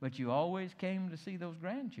morning, but you always came to see those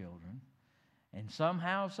grandchildren. And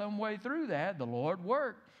somehow, some way through that, the Lord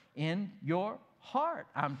worked in your heart.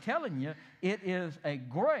 I'm telling you, it is a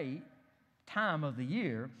great time of the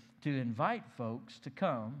year to invite folks to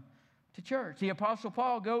come to church. The Apostle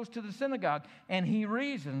Paul goes to the synagogue and he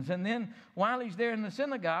reasons. And then while he's there in the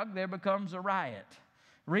synagogue, there becomes a riot.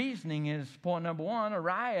 Reasoning is point number one. A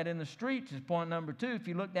riot in the streets is point number two. If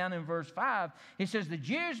you look down in verse 5, it says the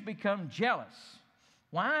Jews become jealous.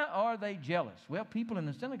 Why are they jealous? Well, people in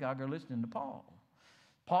the synagogue are listening to Paul.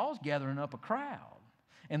 Paul's gathering up a crowd,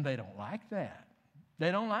 and they don't like that.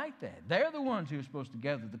 They don't like that. They're the ones who are supposed to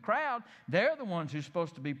gather the crowd. They're the ones who are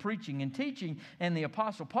supposed to be preaching and teaching. And the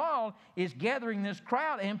Apostle Paul is gathering this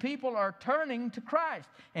crowd, and people are turning to Christ.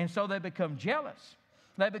 And so they become jealous.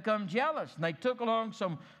 They become jealous. And they took along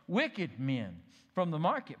some wicked men from the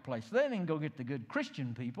marketplace. They didn't go get the good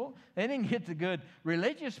Christian people. They didn't get the good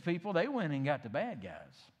religious people. They went and got the bad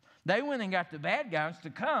guys. They went and got the bad guys to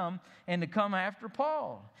come after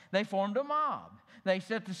Paul. They formed a mob. They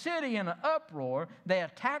set the city in an uproar. They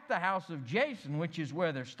attacked the house of Jason, which is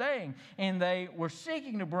where they're staying, and they were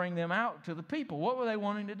seeking to bring them out to the people. What were they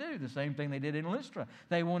wanting to do? The same thing they did in Lystra.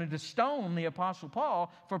 They wanted to stone the Apostle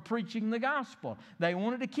Paul for preaching the gospel. They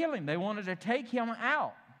wanted to kill him. They wanted to take him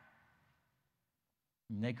out.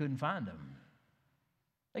 And they couldn't find him.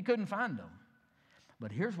 They couldn't find him.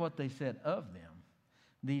 But here's what they said of them.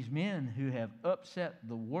 These men who have upset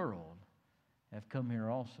the world have come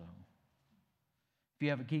here also. If you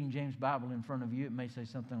have a King James Bible in front of you, it may say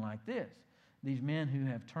something like this. These men who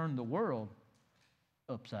have turned the world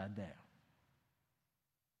upside down.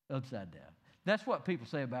 Upside down. That's what people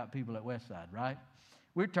say about people at Westside, right?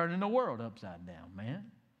 We're turning the world upside down, man.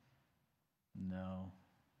 No,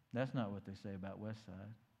 that's not what they say about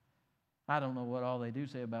Westside. I don't know what all they do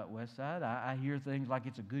say about Westside. I hear things like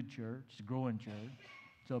it's a good church, it's a growing church,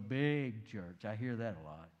 it's a big church. I hear that a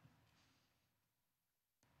lot.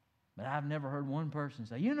 But I've never heard one person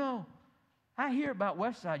say, you know, I hear about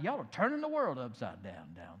Westside. Y'all are turning the world upside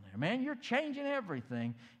down there. Man, you're changing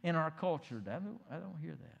everything in our culture. I don't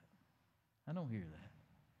hear that. I don't hear that.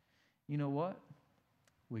 You know what?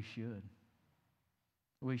 We should.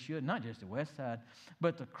 We should, not just the Westside,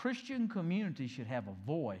 but the Christian community should have a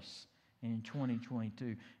voice in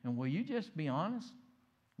 2022. And will you just be honest?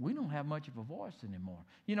 We don't have much of a voice anymore.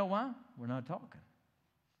 You know why? We're not talking.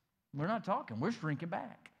 We're not talking. We're shrinking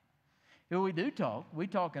back. If we do talk, we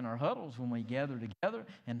talk in our huddles when we gather together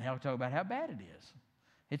and talk about how bad it is.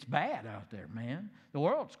 It's bad out there, man. The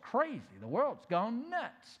world's crazy. The world's gone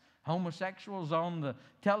nuts. Homosexuals on the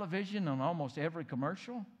television on almost every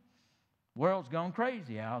commercial. The world's gone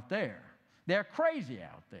crazy out there. They're crazy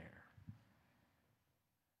out there.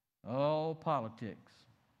 Oh, politics.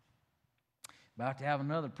 About to have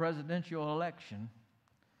another presidential election.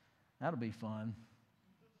 That'll be fun.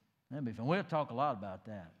 That'll be fun. We'll talk a lot about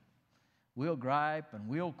that. We'll gripe and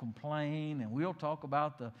we'll complain and we'll talk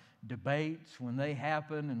about the debates when they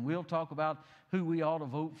happen, and we'll talk about who we ought to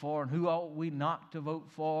vote for and who ought we not to vote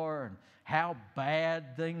for and how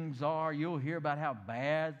bad things are. You'll hear about how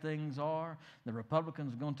bad things are. The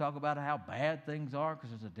Republicans are going to talk about how bad things are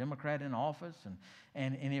because there's a Democrat in office.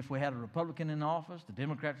 And if we had a Republican in office, the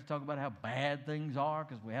Democrats would talk about how bad things are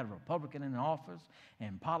because we had a Republican in office.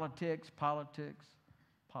 And politics.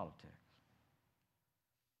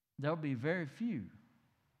 There'll be very few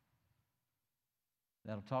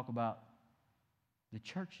that'll talk about the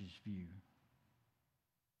church's view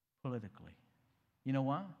politically. You know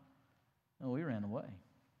why? Oh, we ran away.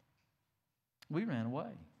 We ran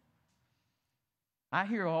away. I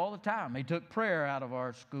hear all the time, they took prayer out of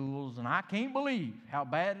our schools, and I can't believe how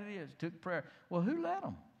bad it is. Took prayer. Well, who let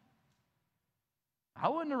them? I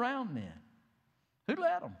wasn't around then. Who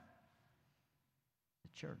let them?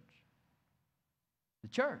 The church. The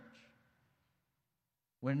church.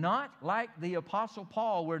 We're not like the Apostle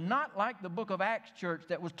Paul. We're not like the book of Acts church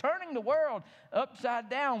that was turning the world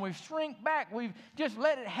upside down. We've shrink back. We've just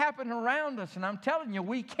let it happen around us. And I'm telling you,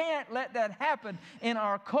 we can't let that happen in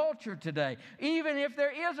our culture today. Even if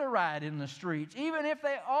there is a riot in the streets, even if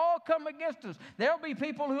they all come against us, there'll be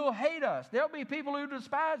people who will hate us. There'll be people who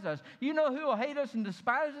despise us. You know who will hate us and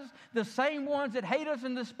despise us? The same ones that hate us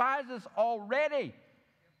and despise us already.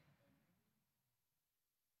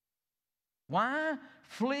 Why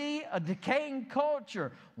flee a decaying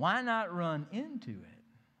culture? Why not run into it?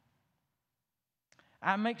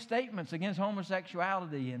 I make statements against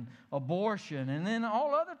homosexuality and abortion and then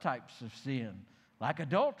all other types of sin, like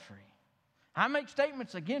adultery. I make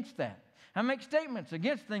statements against that. I make statements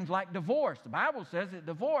against things like divorce. The Bible says that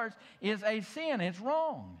divorce is a sin. It's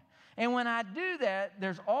wrong. And when I do that,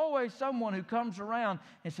 there's always someone who comes around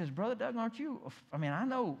and says, Brother Doug, aren't you, I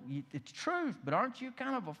know it's truth, but aren't you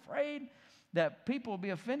kind of afraid that people will be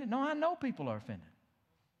offended? No, I know people are offended.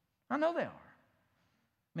 I know they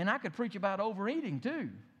are. I could preach about overeating too.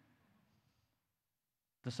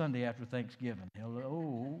 The Sunday after Thanksgiving.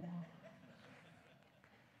 Hello.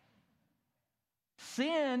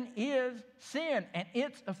 Sin is sin, and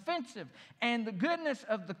it's offensive. And the goodness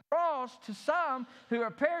of the cross to some who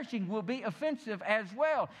are perishing will be offensive as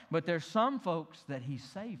well. But there's some folks that He's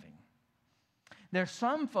saving. There's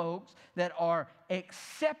some folks that are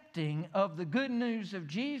accepting of the good news of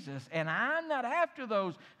Jesus, and I'm not after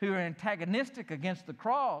those who are antagonistic against the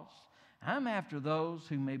cross. I'm after those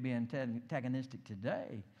who may be antagonistic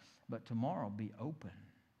today, but tomorrow be open.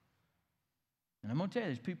 And I'm going to tell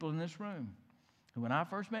you, there's people in this room who, when I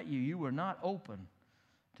first met you, you were not open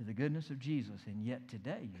to the goodness of Jesus, and yet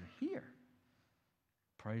today you're here.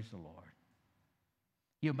 Praise the Lord.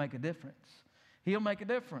 He'll make a difference. He'll make a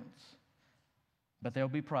difference. But there'll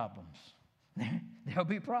be problems. There'll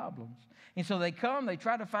be problems. And so they come, they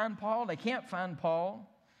try to find Paul. They can't find Paul.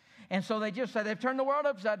 And so they just say they've turned the world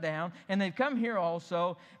upside down, and they've come here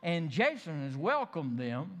also, and Jason has welcomed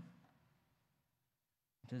them.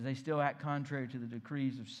 Says they still act contrary to the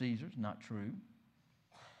decrees of Caesar. Not true.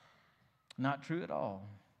 Not true at all.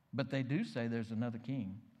 But they do say there's another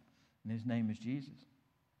king, and his name is Jesus.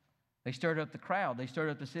 They stirred up the crowd. They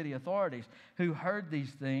stirred up the city authorities who heard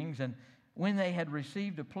these things, and when they had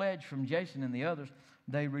received a pledge from Jason and the others,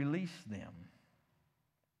 they released them.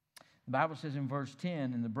 The Bible says in verse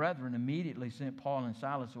 10, and the brethren immediately sent Paul and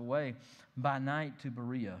Silas away by night to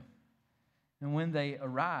Berea. And when they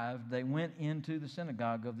arrived, they went into the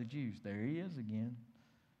synagogue of the Jews. There he is again.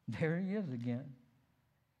 There he is again.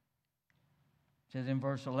 It says in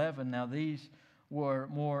verse 11, now these were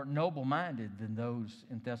more noble-minded than those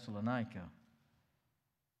in Thessalonica,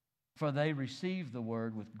 for they received the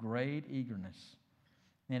word with great eagerness,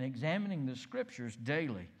 and examining the Scriptures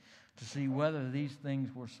daily to see whether these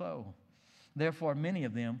things were so. Therefore, many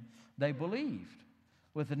of them, they believed,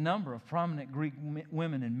 with a number of prominent Greek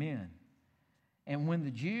women and men. And when the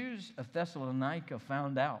Jews of Thessalonica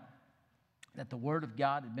found out that the word of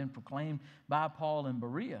God had been proclaimed by Paul in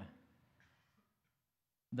Berea,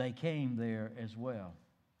 they came there as well.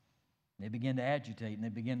 They began to agitate and they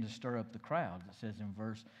began to stir up the crowd. It says in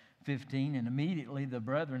verse 15, and immediately the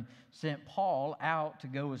brethren sent Paul out to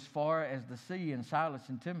go as far as the sea, and Silas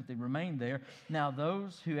and Timothy remained there. Now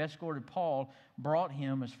those who escorted Paul brought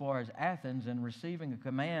him as far as Athens, and receiving a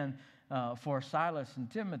command for Silas and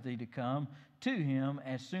Timothy to come to him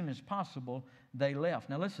as soon as possible, they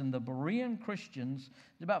left. Now listen, the Berean Christians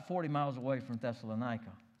is about 40 miles away from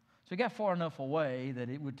Thessalonica. So he got far enough away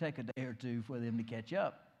that it would take a day or two for them to catch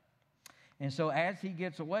up. And so as he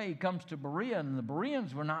gets away, he comes to Berea, and the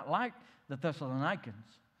Bereans were not like the Thessalonians.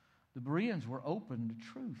 The Bereans were open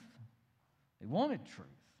to truth. They wanted truth.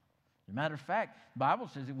 As a matter of fact, the Bible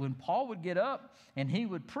says that when Paul would get up and he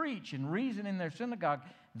would preach and reason in their synagogue,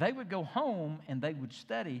 they would go home and they would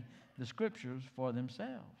study the Scriptures for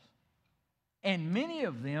themselves. And many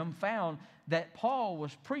of them found that Paul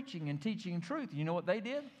was preaching and teaching truth. You know what they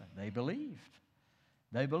did? They believed.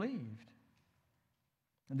 They believed.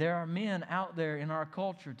 There are men out there in our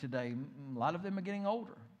culture today, a lot of them are getting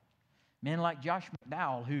older. Men like Josh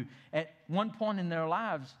McDowell, who at one point in their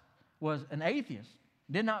lives was an atheist,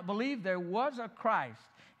 did not believe there was a Christ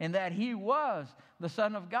and that he was the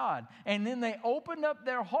Son of God. And then they opened up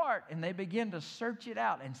their heart and they began to search it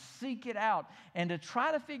out and seek it out and to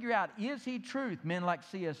try to figure out, is he truth? Men like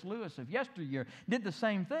C.S. Lewis of yesteryear did the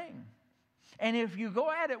same thing. And if you go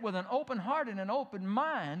at it with an open heart and an open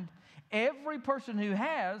mind, every person who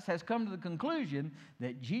has come to the conclusion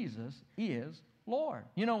that Jesus is Lord.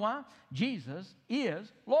 You know why? Jesus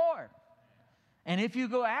is Lord. And if you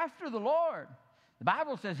go after the Lord, the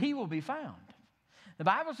Bible says he will be found. The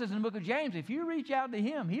Bible says in the book of James, if you reach out to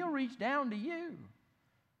him, he'll reach down to you.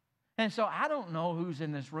 And so I don't know who's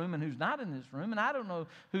in this room and who's not in this room, and I don't know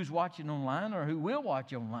who's watching online or who will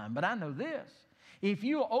watch online, but I know this. If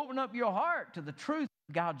you open up your heart to the truth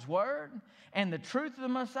of God's Word and the truth of the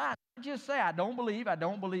Messiah, not just say, I don't believe, I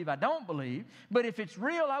don't believe, I don't believe, but if it's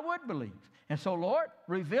real, I would believe. And so, Lord,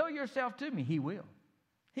 reveal yourself to me. He will.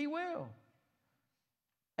 He will.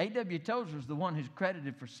 A.W. Tozer is the one who's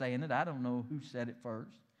credited for saying it. I don't know who said it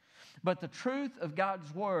first. But the truth of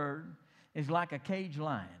God's Word is like a caged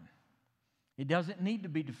lion. It doesn't need to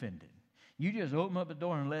be defended. You just open up the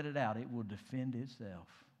door and let it out. It will defend itself.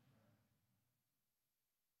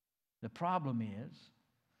 The problem is,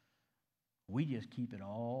 we just keep it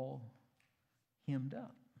all hemmed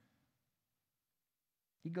up.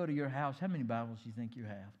 You go to your house, how many Bibles do you think you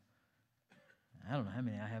have? I don't know how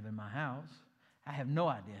many I have in my house. I have no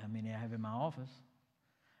idea how many I have in my office.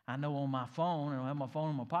 I know on my phone, I don't have my phone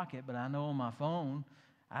in my pocket, but I know on my phone,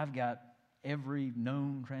 I've got every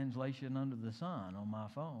known translation under the sun on my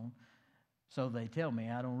phone. So they tell me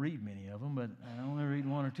I don't read many of them, but I only read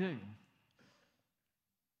one or two.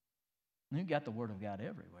 And you've got the Word of God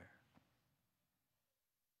everywhere.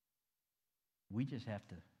 We just have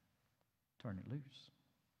to turn it loose.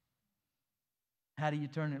 How do you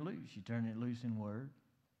turn it loose? You turn it loose in Word.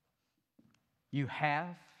 You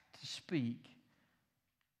have to speak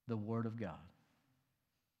the Word of God.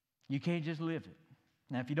 You can't just live it.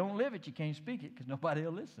 Now, if you don't live it, you can't speak it because nobody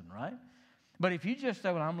will listen, right? But if you just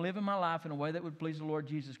say, well, I'm living my life in a way that would please the Lord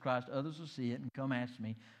Jesus Christ, others will see it and come ask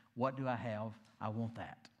me, what do I have? I want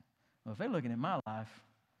that. Well, if they're looking at my life,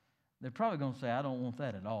 they're probably going to say, I don't want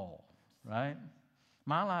that at all, right?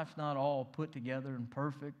 My life's not all put together and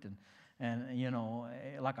perfect and you know,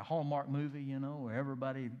 like a Hallmark movie, you know, where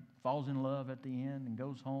everybody falls in love at the end and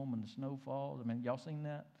goes home and the snow falls. I mean, y'all seen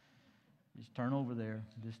that? Just turn over there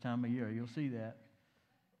this time of year. You'll see that.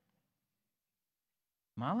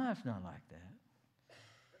 My life's not like that.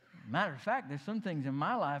 Matter of fact, there's some things in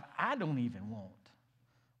my life I don't even want.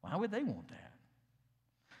 Why would they want that?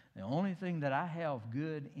 The only thing that I have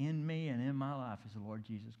good in me and in my life is the Lord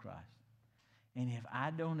Jesus Christ. And if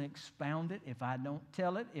I don't expound it, if I don't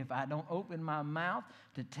tell it, if I don't open my mouth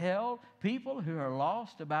to tell people who are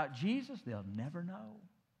lost about Jesus, they'll never know.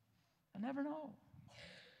 They'll never know.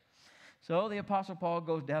 So the Apostle Paul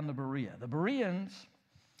goes down to Berea. The Bereans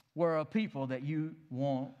were a people that you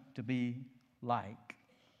want to be like.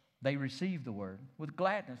 They received the Word with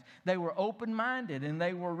gladness. They were open-minded and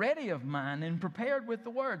they were ready of mind and prepared with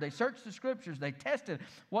the Word. They searched the Scriptures. They tested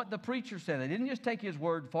what the preacher said. They didn't just take his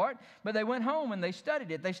word for it, but they went home and they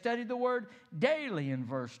studied it. They studied the Word daily in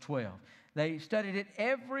verse 12. They studied it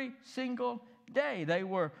every single day. They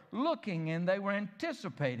were looking and they were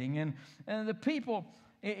anticipating. And the people,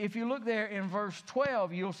 if you look there in verse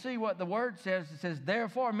 12, you'll see what the Word says. It says,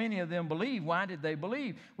 therefore many of them believed. Why did they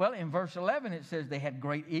believe? Well, in verse 11 it says they had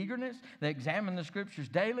great eagerness. They examined the Scriptures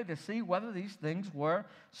daily to see whether these things were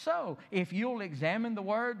so. If you'll examine the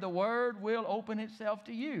Word will open itself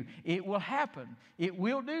to you. It will happen. It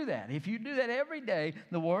will do that. If you do that every day,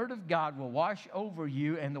 the Word of God will wash over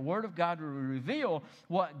you and the Word of God will reveal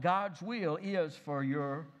what God's will is for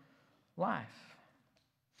your life.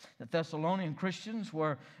 The Thessalonian Christians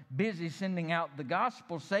were busy sending out the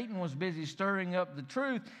gospel. Satan was busy stirring up the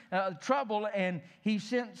trouble, and he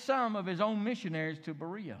sent some of his own missionaries to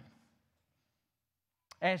Berea.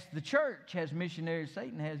 As the church has missionaries,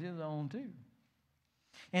 Satan has his own too.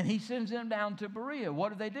 And he sends them down to Berea.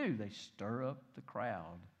 What do? They stir up the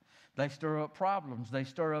crowd. They stir up problems. They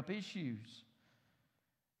stir up issues.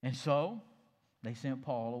 And so they sent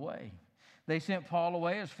Paul away. They sent Paul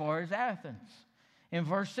away as far as Athens. In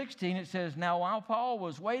verse 16 it says, now while Paul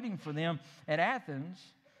was waiting for them at Athens,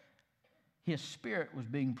 his spirit was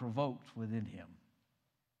being provoked within him.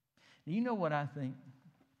 You know what I think?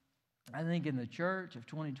 I think in the church of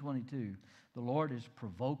 2022, the Lord is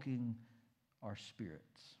provoking our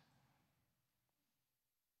spirits.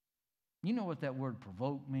 You know what that word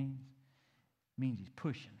provoke means? It means he's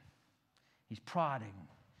pushing. He's prodding.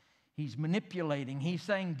 He's manipulating. He's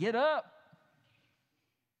saying, get up.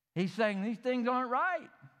 He's saying these things aren't right.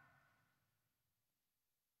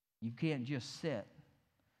 You can't just sit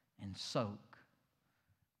and soak.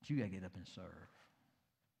 But you got to get up and serve.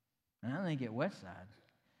 And I think at Westside,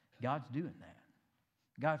 God's doing that.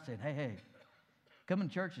 God said, hey, coming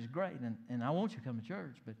to church is great, and I want you to come to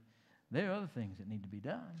church, but there are other things that need to be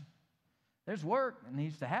done. There's work that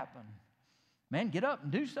needs to happen. Man, get up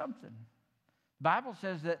and do something. The Bible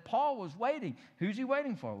says that Paul was waiting. Who's he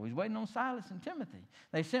waiting for? Well, he's waiting on Silas and Timothy.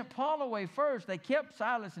 They sent Paul away first. They kept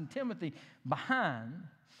Silas and Timothy behind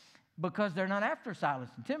because they're not after Silas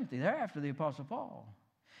and Timothy. They're after the Apostle Paul.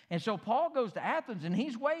 And so Paul goes to Athens, and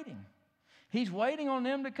he's waiting. He's waiting on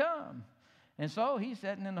them to come. And so he's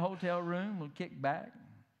sitting in the hotel room, a little kick back,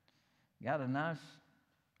 got a nice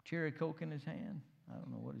cherry Coke in his hand. I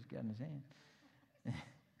don't know what he's got in his hand.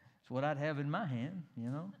 It's what I'd have in my hand, you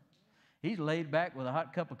know. He's laid back with a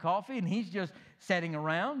hot cup of coffee, and he's just sitting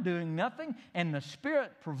around doing nothing, and the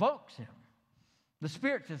Spirit provokes him. The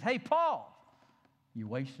Spirit says, hey, Paul, you're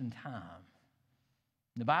wasting time.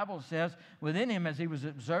 The Bible says within him as he was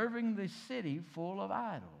observing the city full of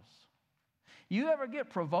idols. You ever get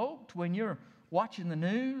provoked when you're watching the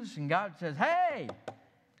news and God says, hey,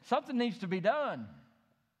 something needs to be done.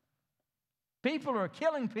 People are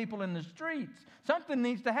killing people in the streets. Something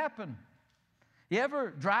needs to happen. You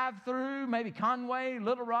ever drive through maybe Conway,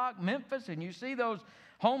 Little Rock, Memphis, and you see those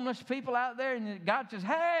homeless people out there and God says,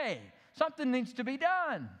 hey, something needs to be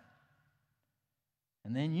done.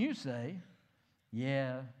 And then you say,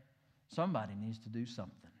 yeah, somebody needs to do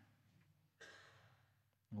something.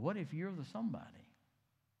 What if you're the somebody?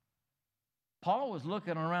 Paul was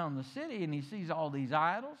looking around the city and he sees all these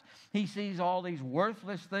idols. He sees all these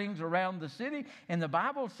worthless things around the city. And the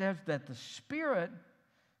Bible says that the Spirit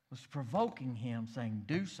was provoking him, saying,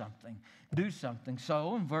 do something, do something.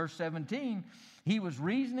 So in verse 17, he was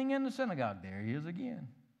reasoning in the synagogue. There he is again.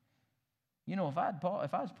 You know, if I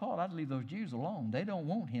was Paul, I'd leave those Jews alone. They don't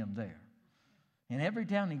want him there. In every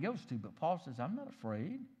town he goes to, but Paul says, I'm not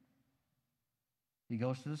afraid. He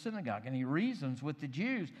goes to the synagogue and he reasons with the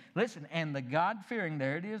Jews. Listen, and the God-fearing,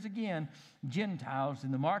 there it is again, Gentiles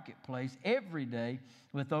in the marketplace every day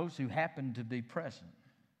with those who happen to be present.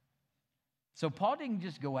 So Paul didn't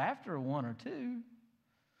just go after one or two,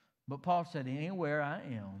 but Paul said, anywhere I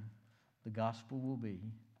am, the gospel will be.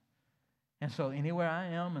 And so anywhere I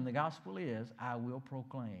am and the gospel is, I will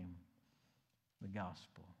proclaim the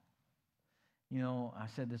gospel. You know, I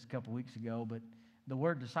said this a couple weeks ago, but the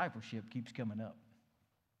word discipleship keeps coming up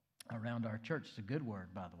around our church. It's a good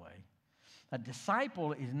word, by the way. A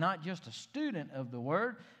disciple is not just a student of the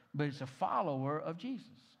word, but it's a follower of Jesus.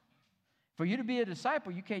 For you to be a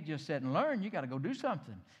disciple, you can't just sit and learn. You got to go do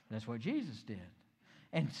something. That's what Jesus did.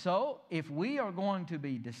 And so, if we are going to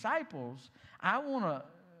be disciples, I want to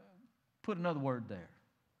put another word there.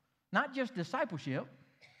 Not just discipleship,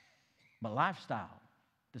 but lifestyle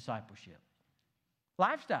discipleship.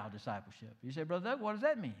 Lifestyle discipleship. You say, Brother Doug, what does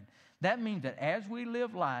that mean? That means that as we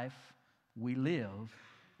live life, we live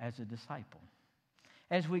as a disciple.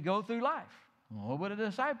 As we go through life. What would a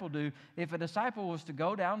disciple do if a disciple was to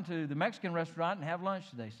go down to the Mexican restaurant and have lunch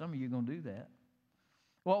today? Some of you are going to do that.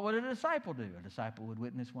 What would a disciple do? A disciple would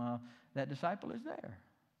witness while that disciple is there.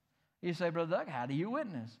 You say, Brother Doug, how do you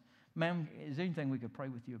witness? Ma'am, is there anything we could pray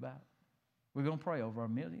with you about? We're going to pray over our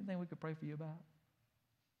meal. Anything we could pray for you about?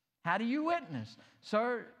 How do you witness?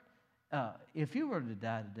 Sir, if you were to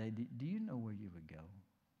die today, do you know where you would go?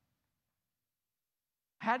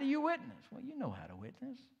 How do you witness? Well, you know how to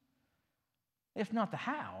witness. It's not the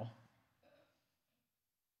how,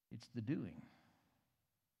 it's the doing.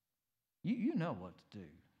 You know what to do.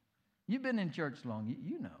 You've been in church long,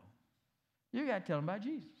 you know. You got to tell them about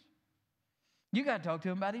Jesus. You got to talk to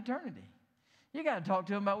them about eternity. You got to talk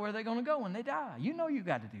to them about where they're going to go when they die. You know you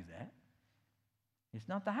got to do that. It's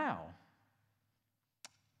not the how,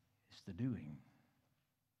 it's the doing.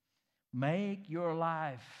 Make your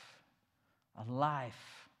life a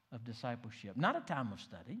life of discipleship, not a time of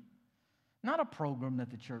study, not a program that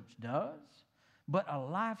the church does, but a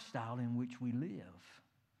lifestyle in which we live.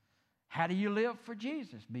 How do you live for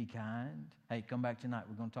Jesus? Be kind. Hey, come back tonight.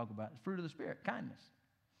 We're going to talk about the fruit of the Spirit, kindness.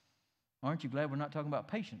 Aren't you glad we're not talking about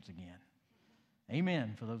patience again?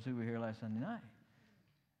 Amen, for those who were here last Sunday night.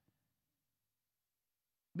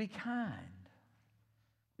 Be kind.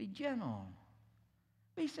 Be gentle.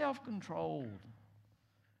 Be self-controlled.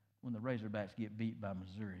 When the Razorbacks get beat by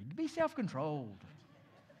Missouri, be self-controlled.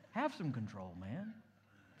 Have some control, man.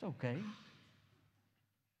 It's okay.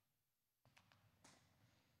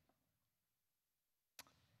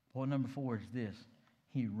 Point number 4 is this.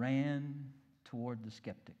 He ran toward the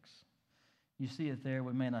skeptics. You see it there.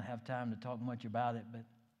 We may not have time to talk much about it, but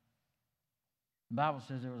the Bible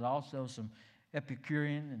says there was also some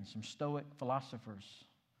Epicurean and some Stoic philosophers.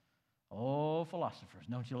 Oh, philosophers.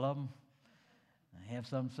 Don't you love them? They have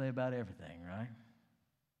something to say about everything, right?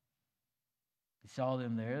 He saw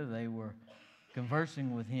them there. They were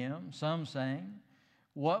conversing with him, some saying,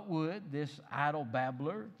 "What would this idle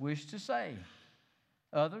babbler wish to say?"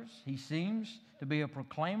 Others, "He seems to be a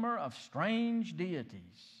proclaimer of strange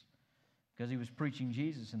deities," because he was preaching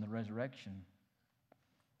Jesus in the resurrection.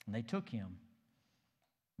 And they took him,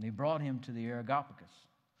 and they brought him to the Areopagus,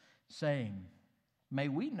 saying, "May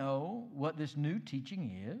we know what this new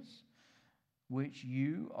teaching is, which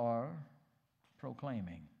you are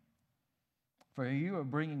proclaiming? For you are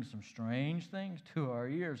bringing some strange things to our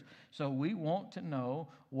ears, so we want to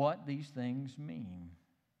know what these things mean."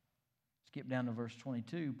 Skip down to verse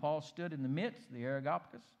 22. Paul stood in the midst of the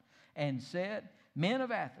Areopagus and said, "Men of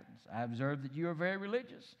Athens, I observe that you are very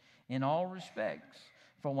religious in all respects.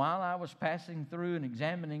 For while I was passing through and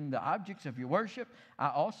examining the objects of your worship, I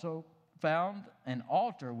also found an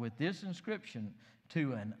altar with this inscription,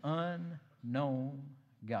 'To an unknown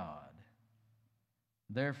God.'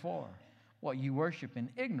 Therefore, what you worship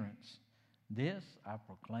in ignorance, this I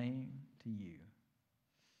proclaim to you."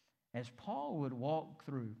 As Paul would walk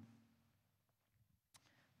through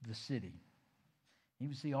the city, he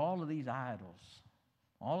would see all of these idols,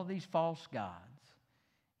 all of these false gods.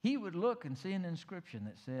 He would look and see an inscription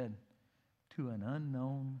that said, "To an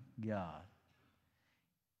unknown God."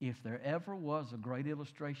 If there ever was a great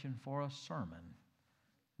illustration for a sermon,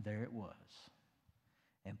 there it was.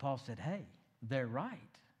 And Paul said, hey, they're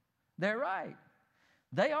right. They're right.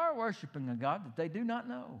 They are worshiping a God that they do not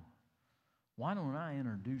know. Why don't I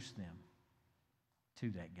introduce them to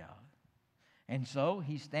that God? And so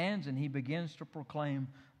he stands and he begins to proclaim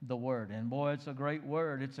the word. And boy, it's a great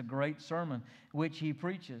word. It's a great sermon which he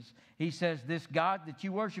preaches. He says, "This God that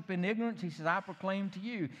you worship in ignorance," he says, "I proclaim to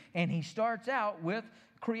you." And he starts out with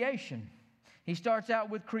creation. He starts out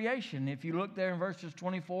with creation. If you look there in verses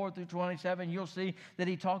 24 through 27, you'll see that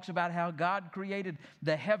he talks about how God created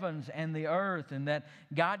the heavens and the earth and that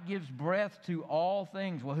God gives breath to all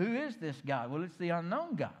things. Well, who is this God? Well, it's the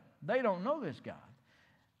unknown God. They don't know this God.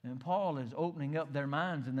 And Paul is opening up their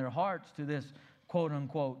minds and their hearts to this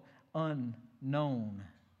quote-unquote unknown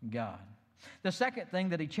God. The second thing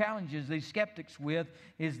that he challenges these skeptics with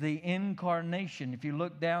is the incarnation. If you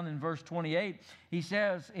look down in verse 28, he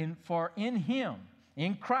says, "For in him,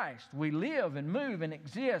 in Christ, we live and move and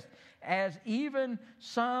exist, as even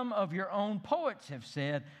some of your own poets have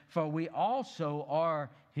said, for we also are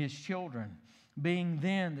his children. Being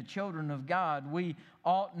then the children of God, we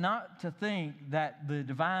ought not to think that the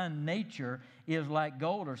divine nature is like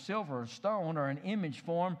gold or silver or stone or an image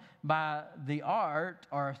formed by the art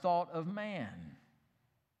or thought of man.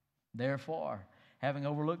 Therefore, having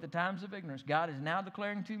overlooked the times of ignorance, God is now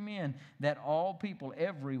declaring to men that all people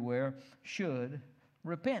everywhere should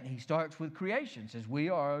repent." He starts with creation, says we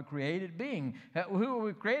are a created being. Who are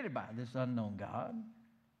we created by? This unknown God.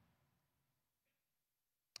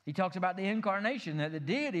 He talks about the incarnation, that the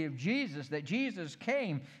deity of Jesus, that Jesus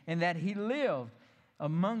came and that he lived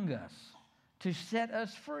among us to set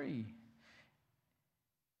us free.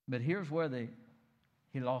 But here's where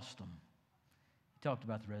he lost them. He talked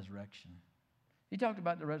about the resurrection. He talked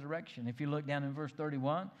about the resurrection. If you look down in verse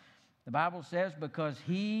 31, the Bible says, "Because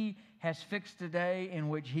he has fixed a day in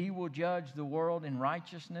which he will judge the world in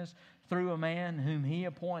righteousness through a man whom he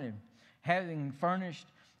appointed, having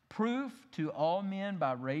furnished proof to all men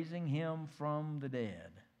by raising him from the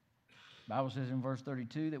dead." The Bible says in verse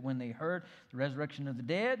 32 that when they heard the resurrection of the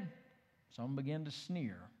dead, some began to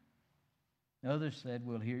sneer. Others said,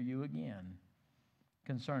 "We'll hear you again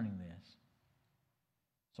concerning this."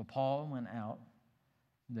 So Paul went out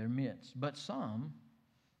their midst, but some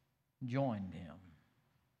joined him.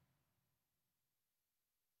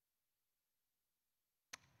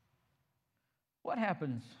 What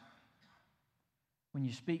happens when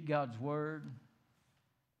you speak God's word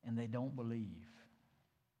and they don't believe?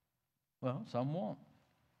 Well, some won't.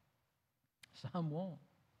 Some won't.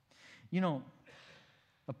 You know,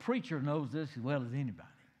 a preacher knows this as well as anybody.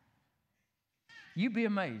 You'd be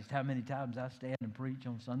amazed how many times I stand and preach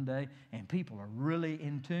on Sunday, and people are really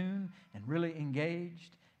in tune and really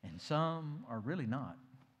engaged, and some are really not.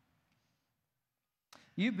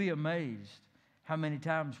 You'd be amazed how many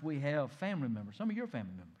times we have family members, some of your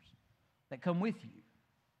family members, that come with you.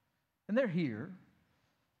 And they're here,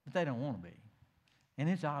 but they don't want to be. And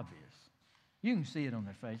it's obvious. You can see it on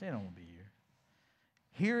their face. They don't want to be here.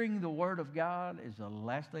 Hearing the Word of God is the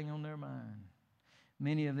last thing on their mind.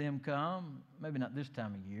 Many of them come, maybe not this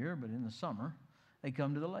time of year, but in the summer, they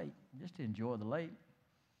come to the lake just to enjoy the lake.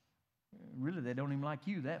 Really, they don't even like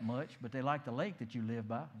you that much, but they like the lake that you live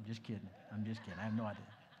by. I'm just kidding. I have no idea.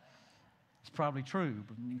 It's probably true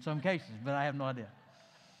in some cases, but I have no idea.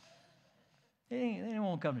 They didn't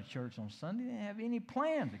want to come to church on Sunday. They didn't have any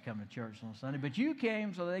plan to come to church on Sunday, but you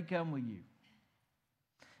came, so they come with you.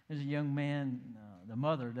 There's a young man, the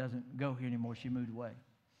mother doesn't go here anymore. She moved away.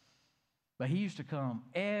 But he used to come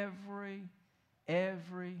every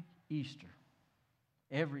Easter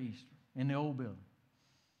in the old building.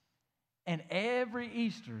 And every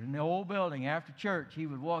Easter in the old building after church, he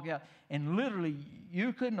would walk out, and literally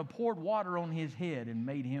you couldn't have poured water on his head and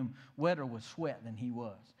made him wetter with sweat than he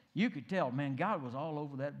was. You could tell, man, God was all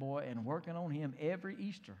over that boy and working on him every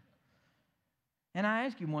Easter. And I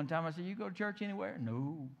asked him one time, I said, you go to church anywhere?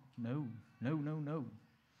 No.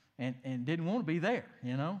 And didn't want to be there,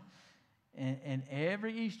 you know. And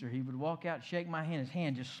every Easter, he would walk out, shake my hand. His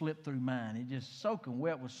hand just slipped through mine. It just soaking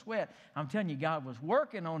wet with sweat. I'm telling you, God was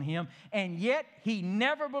working on him, and yet he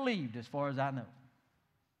never believed, as far as I know.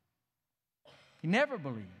 He never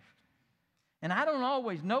believed. And I don't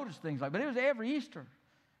always notice things like that, but it was every Easter.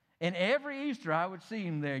 And every Easter, I would see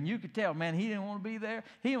him there, and you could tell, man, he didn't want to be there.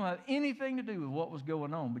 He didn't have anything to do with what was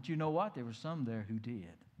going on. But you know what? There were some there who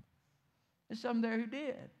did. There's some there who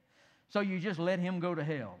did. So you just let him go to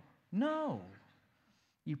hell. No.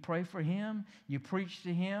 You pray for him, you preach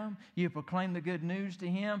to him, you proclaim the good news to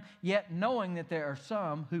him, yet knowing that there are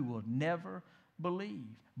some who will never believe.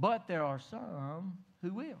 But there are some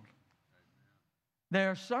who will.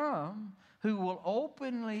 There are some who will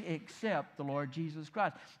openly accept the Lord Jesus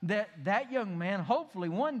Christ. That young man hopefully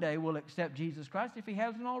one day will accept Jesus Christ if he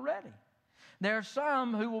hasn't already. There are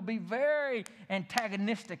some who will be very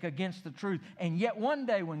antagonistic against the truth, and yet one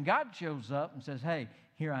day when God shows up and says, hey,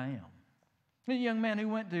 here I am. There's a young man who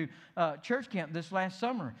went to church camp this last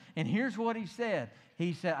summer, and here's what he said.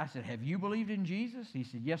 I said, have you believed in Jesus? He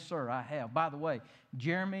said, yes, sir, I have. By the way,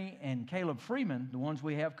 Jeremy and Caleb Freeman, the ones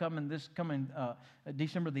we have coming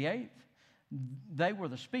December the 8th, they were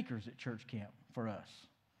the speakers at church camp for us.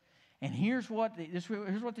 And here's what this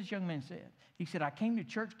young man said. He said, I came to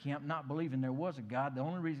church camp not believing there was a God. The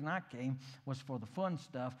only reason I came was for the fun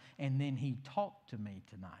stuff, and then he talked to me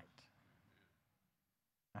tonight.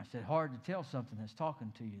 I said, hard to tell something that's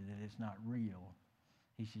talking to you that it's not real.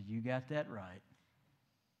 He said, you got that right.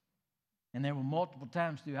 And there were multiple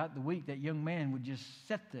times throughout the week that young man would just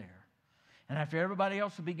sit there. And after everybody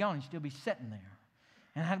else would be gone, he'd still be sitting there.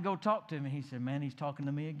 And I'd go talk to him, and he said, man, he's talking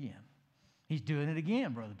to me again. He's doing it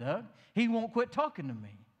again, Brother Doug. He won't quit talking to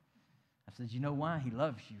me. I said, you know why? He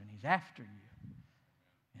loves you, and he's after you.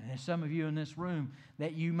 And there's some of you in this room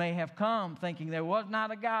that you may have come thinking there was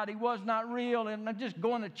not a God, he was not real, and I'm just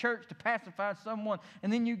going to church to pacify someone.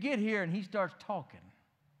 And then you get here and he starts talking.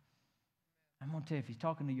 I'm going to tell you, if he's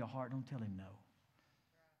talking to your heart, don't tell him no.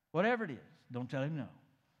 Whatever it is, don't tell him no.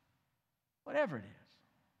 Whatever it is.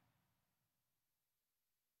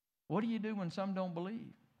 What do you do when some don't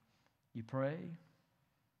believe? You pray,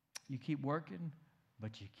 you keep working,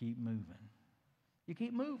 but you keep moving. You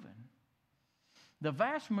keep moving. The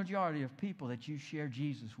vast majority of people that you share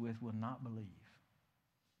Jesus with will not believe.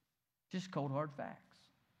 Just cold hard facts.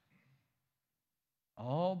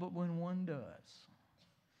 All but when one does.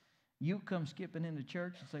 You'll come skipping into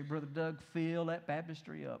church and say, Brother Doug, fill that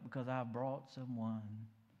baptistry up because I brought someone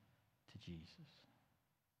to Jesus.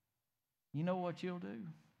 You know what you'll do?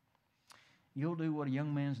 You'll do what a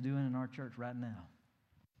young man's doing in our church right now.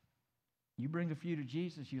 You bring a few to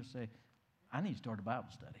Jesus, you'll say, I need to start a Bible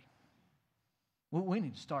study. Well, we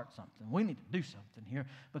need to start something. We need to do something here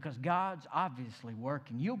because God's obviously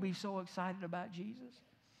working. You'll be so excited about Jesus.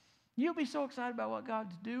 You'll be so excited about what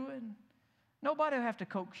God's doing. Nobody will have to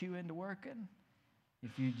coax you into working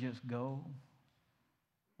if you just go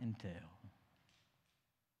and tell.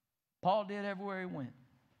 Paul did everywhere he went.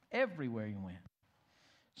 Everywhere he went.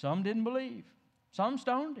 Some didn't believe. Some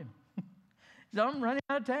stoned him. Some running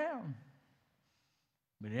out of town.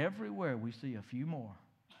 But everywhere we see a few more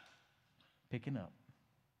picking up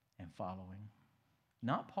and following.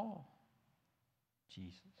 Not Paul,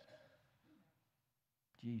 Jesus.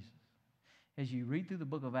 Jesus. As you read through the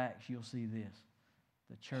book of Acts, you'll see this.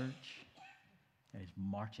 The church is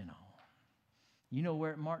marching on. You know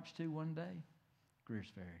where it marched to one day?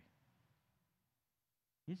 Greers Ferry.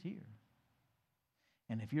 It's here.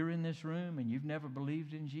 And if you're in this room and you've never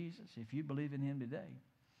believed in Jesus, if you believe in him today,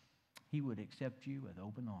 he would accept you with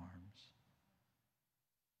open arms.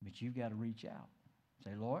 But you've got to reach out.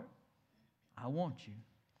 Say, Lord, I want you.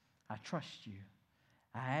 I trust you.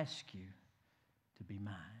 I ask you to be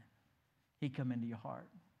mine. He'd come into your heart.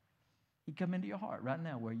 He'd come into your heart right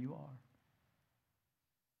now where you are.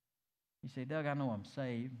 You say, Doug, I know I'm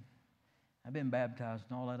saved. I've been baptized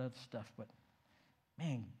and all that other stuff, but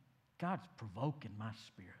man, God's provoking my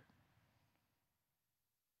spirit.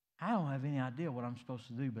 I don't have any idea what I'm supposed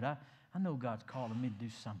to do, but I know God's calling me to do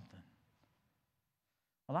something.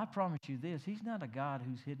 Well, I promise you this, he's not a God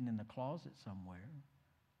who's hidden in the closet somewhere.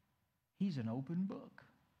 He's an open book.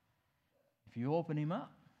 If you open him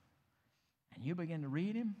up and you begin to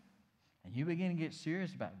read him and you begin to get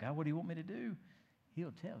serious about, God, what do you want me to do?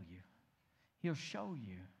 He'll tell you. He'll show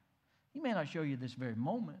you. He may not show you this very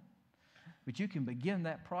moment, but you can begin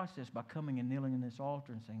that process by coming and kneeling in this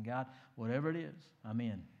altar and saying, God, whatever it is, I'm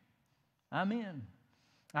in. I'm in.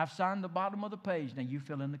 I've signed the bottom of the page. Now you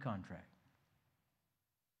fill in the contract.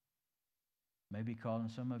 Maybe calling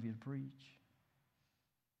some of you to preach.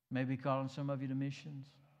 Maybe calling some of you to missions.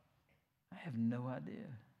 I have no idea.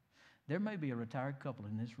 There may be a retired couple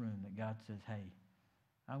in this room that God says, hey,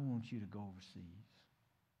 I want you to go overseas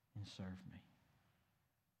and serve me.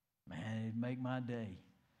 Man, it'd make my day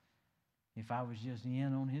if I was just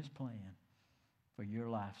in on his plan for your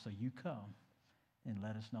life. So you come and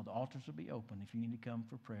let us know. The altars will be open if you need to come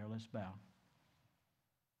for prayer. Let's bow.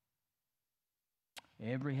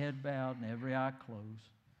 Every head bowed and every eye closed.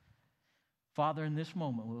 Father, in this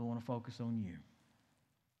moment, we want to focus on you.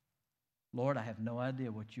 Lord, I have no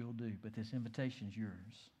idea what you'll do, but this invitation is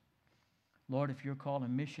yours. Lord, if you're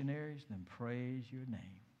calling missionaries, then praise your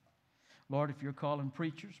name. Lord, if you're calling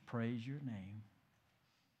preachers, praise your name.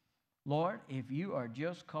 Lord, if you are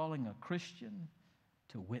just calling a Christian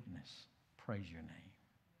to witness, praise your name.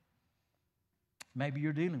 Maybe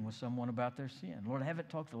you're dealing with someone about their sin. Lord, I haven't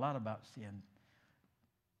talked a lot about sin,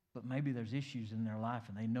 but maybe there's issues in their life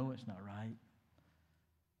and they know it's not right.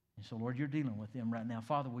 And so, Lord, you're dealing with them right now.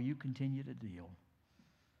 Father, will you continue to deal?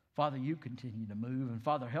 Father, you continue to move. And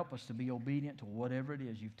Father, help us to be obedient to whatever it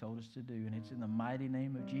is you've told us to do. And it's in the mighty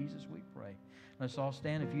name of Jesus we pray. Let's all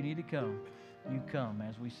stand. If you need to come, you come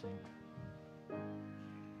as we sing.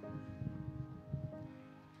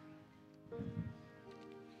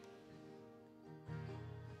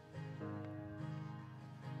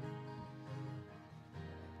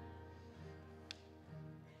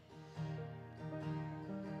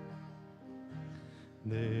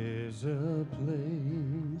 There's a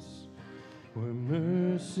place where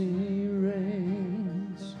mercy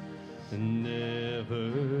reigns and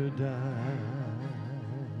never dies.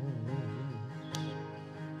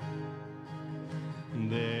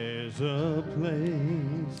 There's a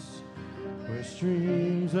place where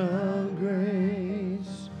streams of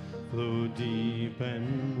grace flow deep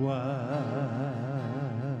and wide,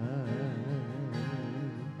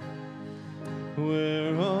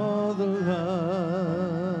 where all the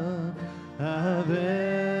love I've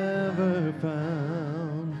ever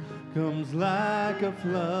found comes like a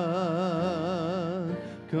flood,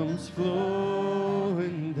 comes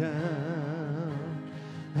flowing down.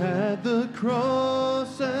 At the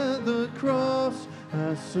cross,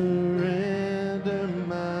 I surrender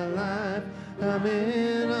my life. I'm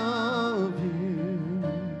in awe of you.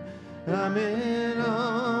 I'm in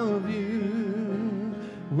awe of you.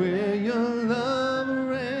 Where your love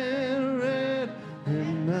ran red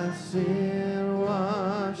and my sin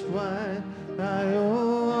washed white. I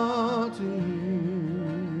owe all to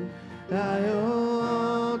you. I owe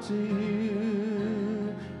all to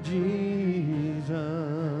you, Jesus.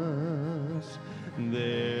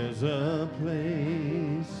 There's a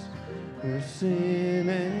place where sin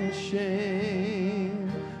and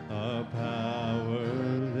shame are powerless,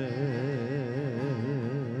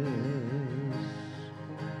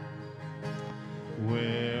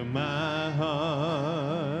 where my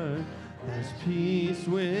heart has peace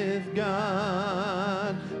with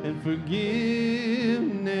God and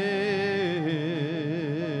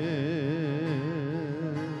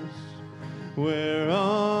forgiveness, where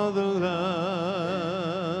all the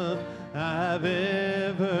love I've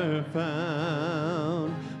ever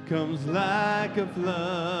found comes like a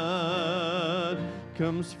flood,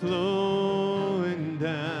 comes flowing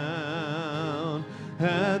down.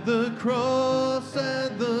 At the cross,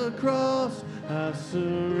 I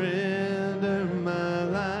surrender my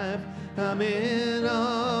life. I'm in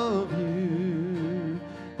awe of you.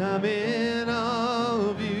 I'm in awe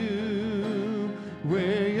of you.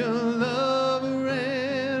 Where your love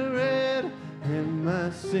ran red and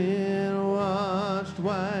my sin washed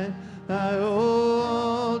white. I owe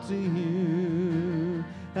all to you.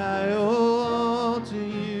 I owe all to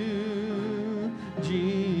you,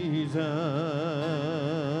 Jesus.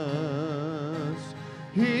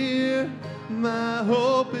 Here my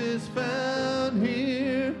hope is found,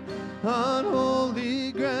 here on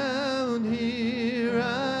holy ground. Here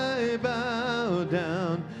I bow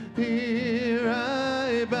down, here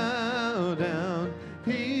I bow down.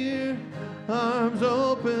 Here, arms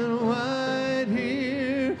open wide,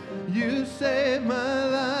 here you save my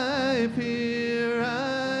life. Here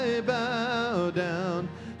I bow down,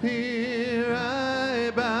 here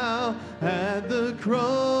I bow. At the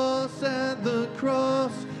cross,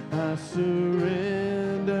 I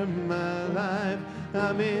surrender my life.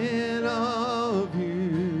 I'm in awe of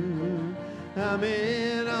you. I'm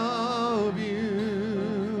in awe of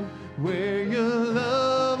you. Where your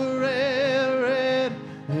love red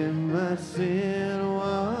and my sin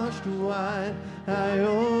washed white. I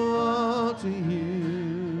owe all to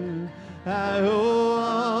you. I owe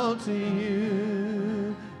all to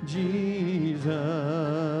you, Jesus.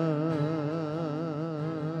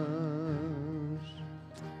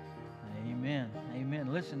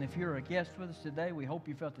 Listen, if you're a guest with us today, we hope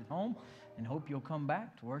you felt at home and hope you'll come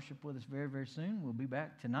back to worship with us very, very soon. We'll be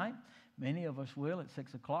back tonight. Many of us will at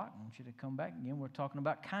 6 o'clock. I want you to come back. Again, we're talking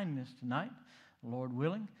about kindness tonight, Lord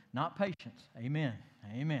willing, not patience. Amen.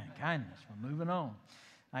 Amen. Kindness. We're moving on.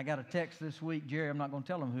 I got a text this week, Jerry. I'm not going to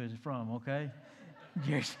tell them who it's from, okay?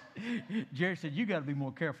 Jerry said, you got to be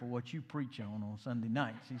more careful what you preach on Sunday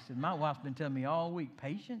nights. He said, my wife's been telling me all week,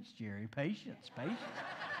 patience, Jerry, patience, patience.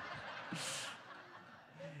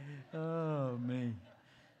 Oh, me.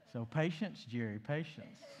 So patience, Jerry,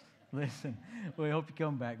 patience. Listen, we hope you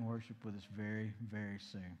come back and worship with us very, very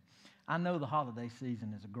soon. I know the holiday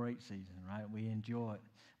season is a great season, right? We enjoy it.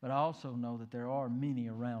 But I also know that there are many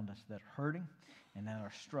around us that are hurting and that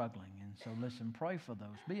are struggling. And so listen, pray for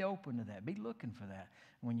those. Be open to that. Be looking for that.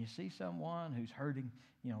 When you see someone who's hurting,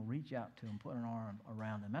 reach out to them, put an arm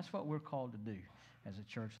around them. That's what we're called to do as a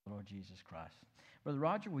church of the Lord Jesus Christ. Brother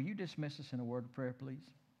Roger, will you dismiss us in a word of prayer, please?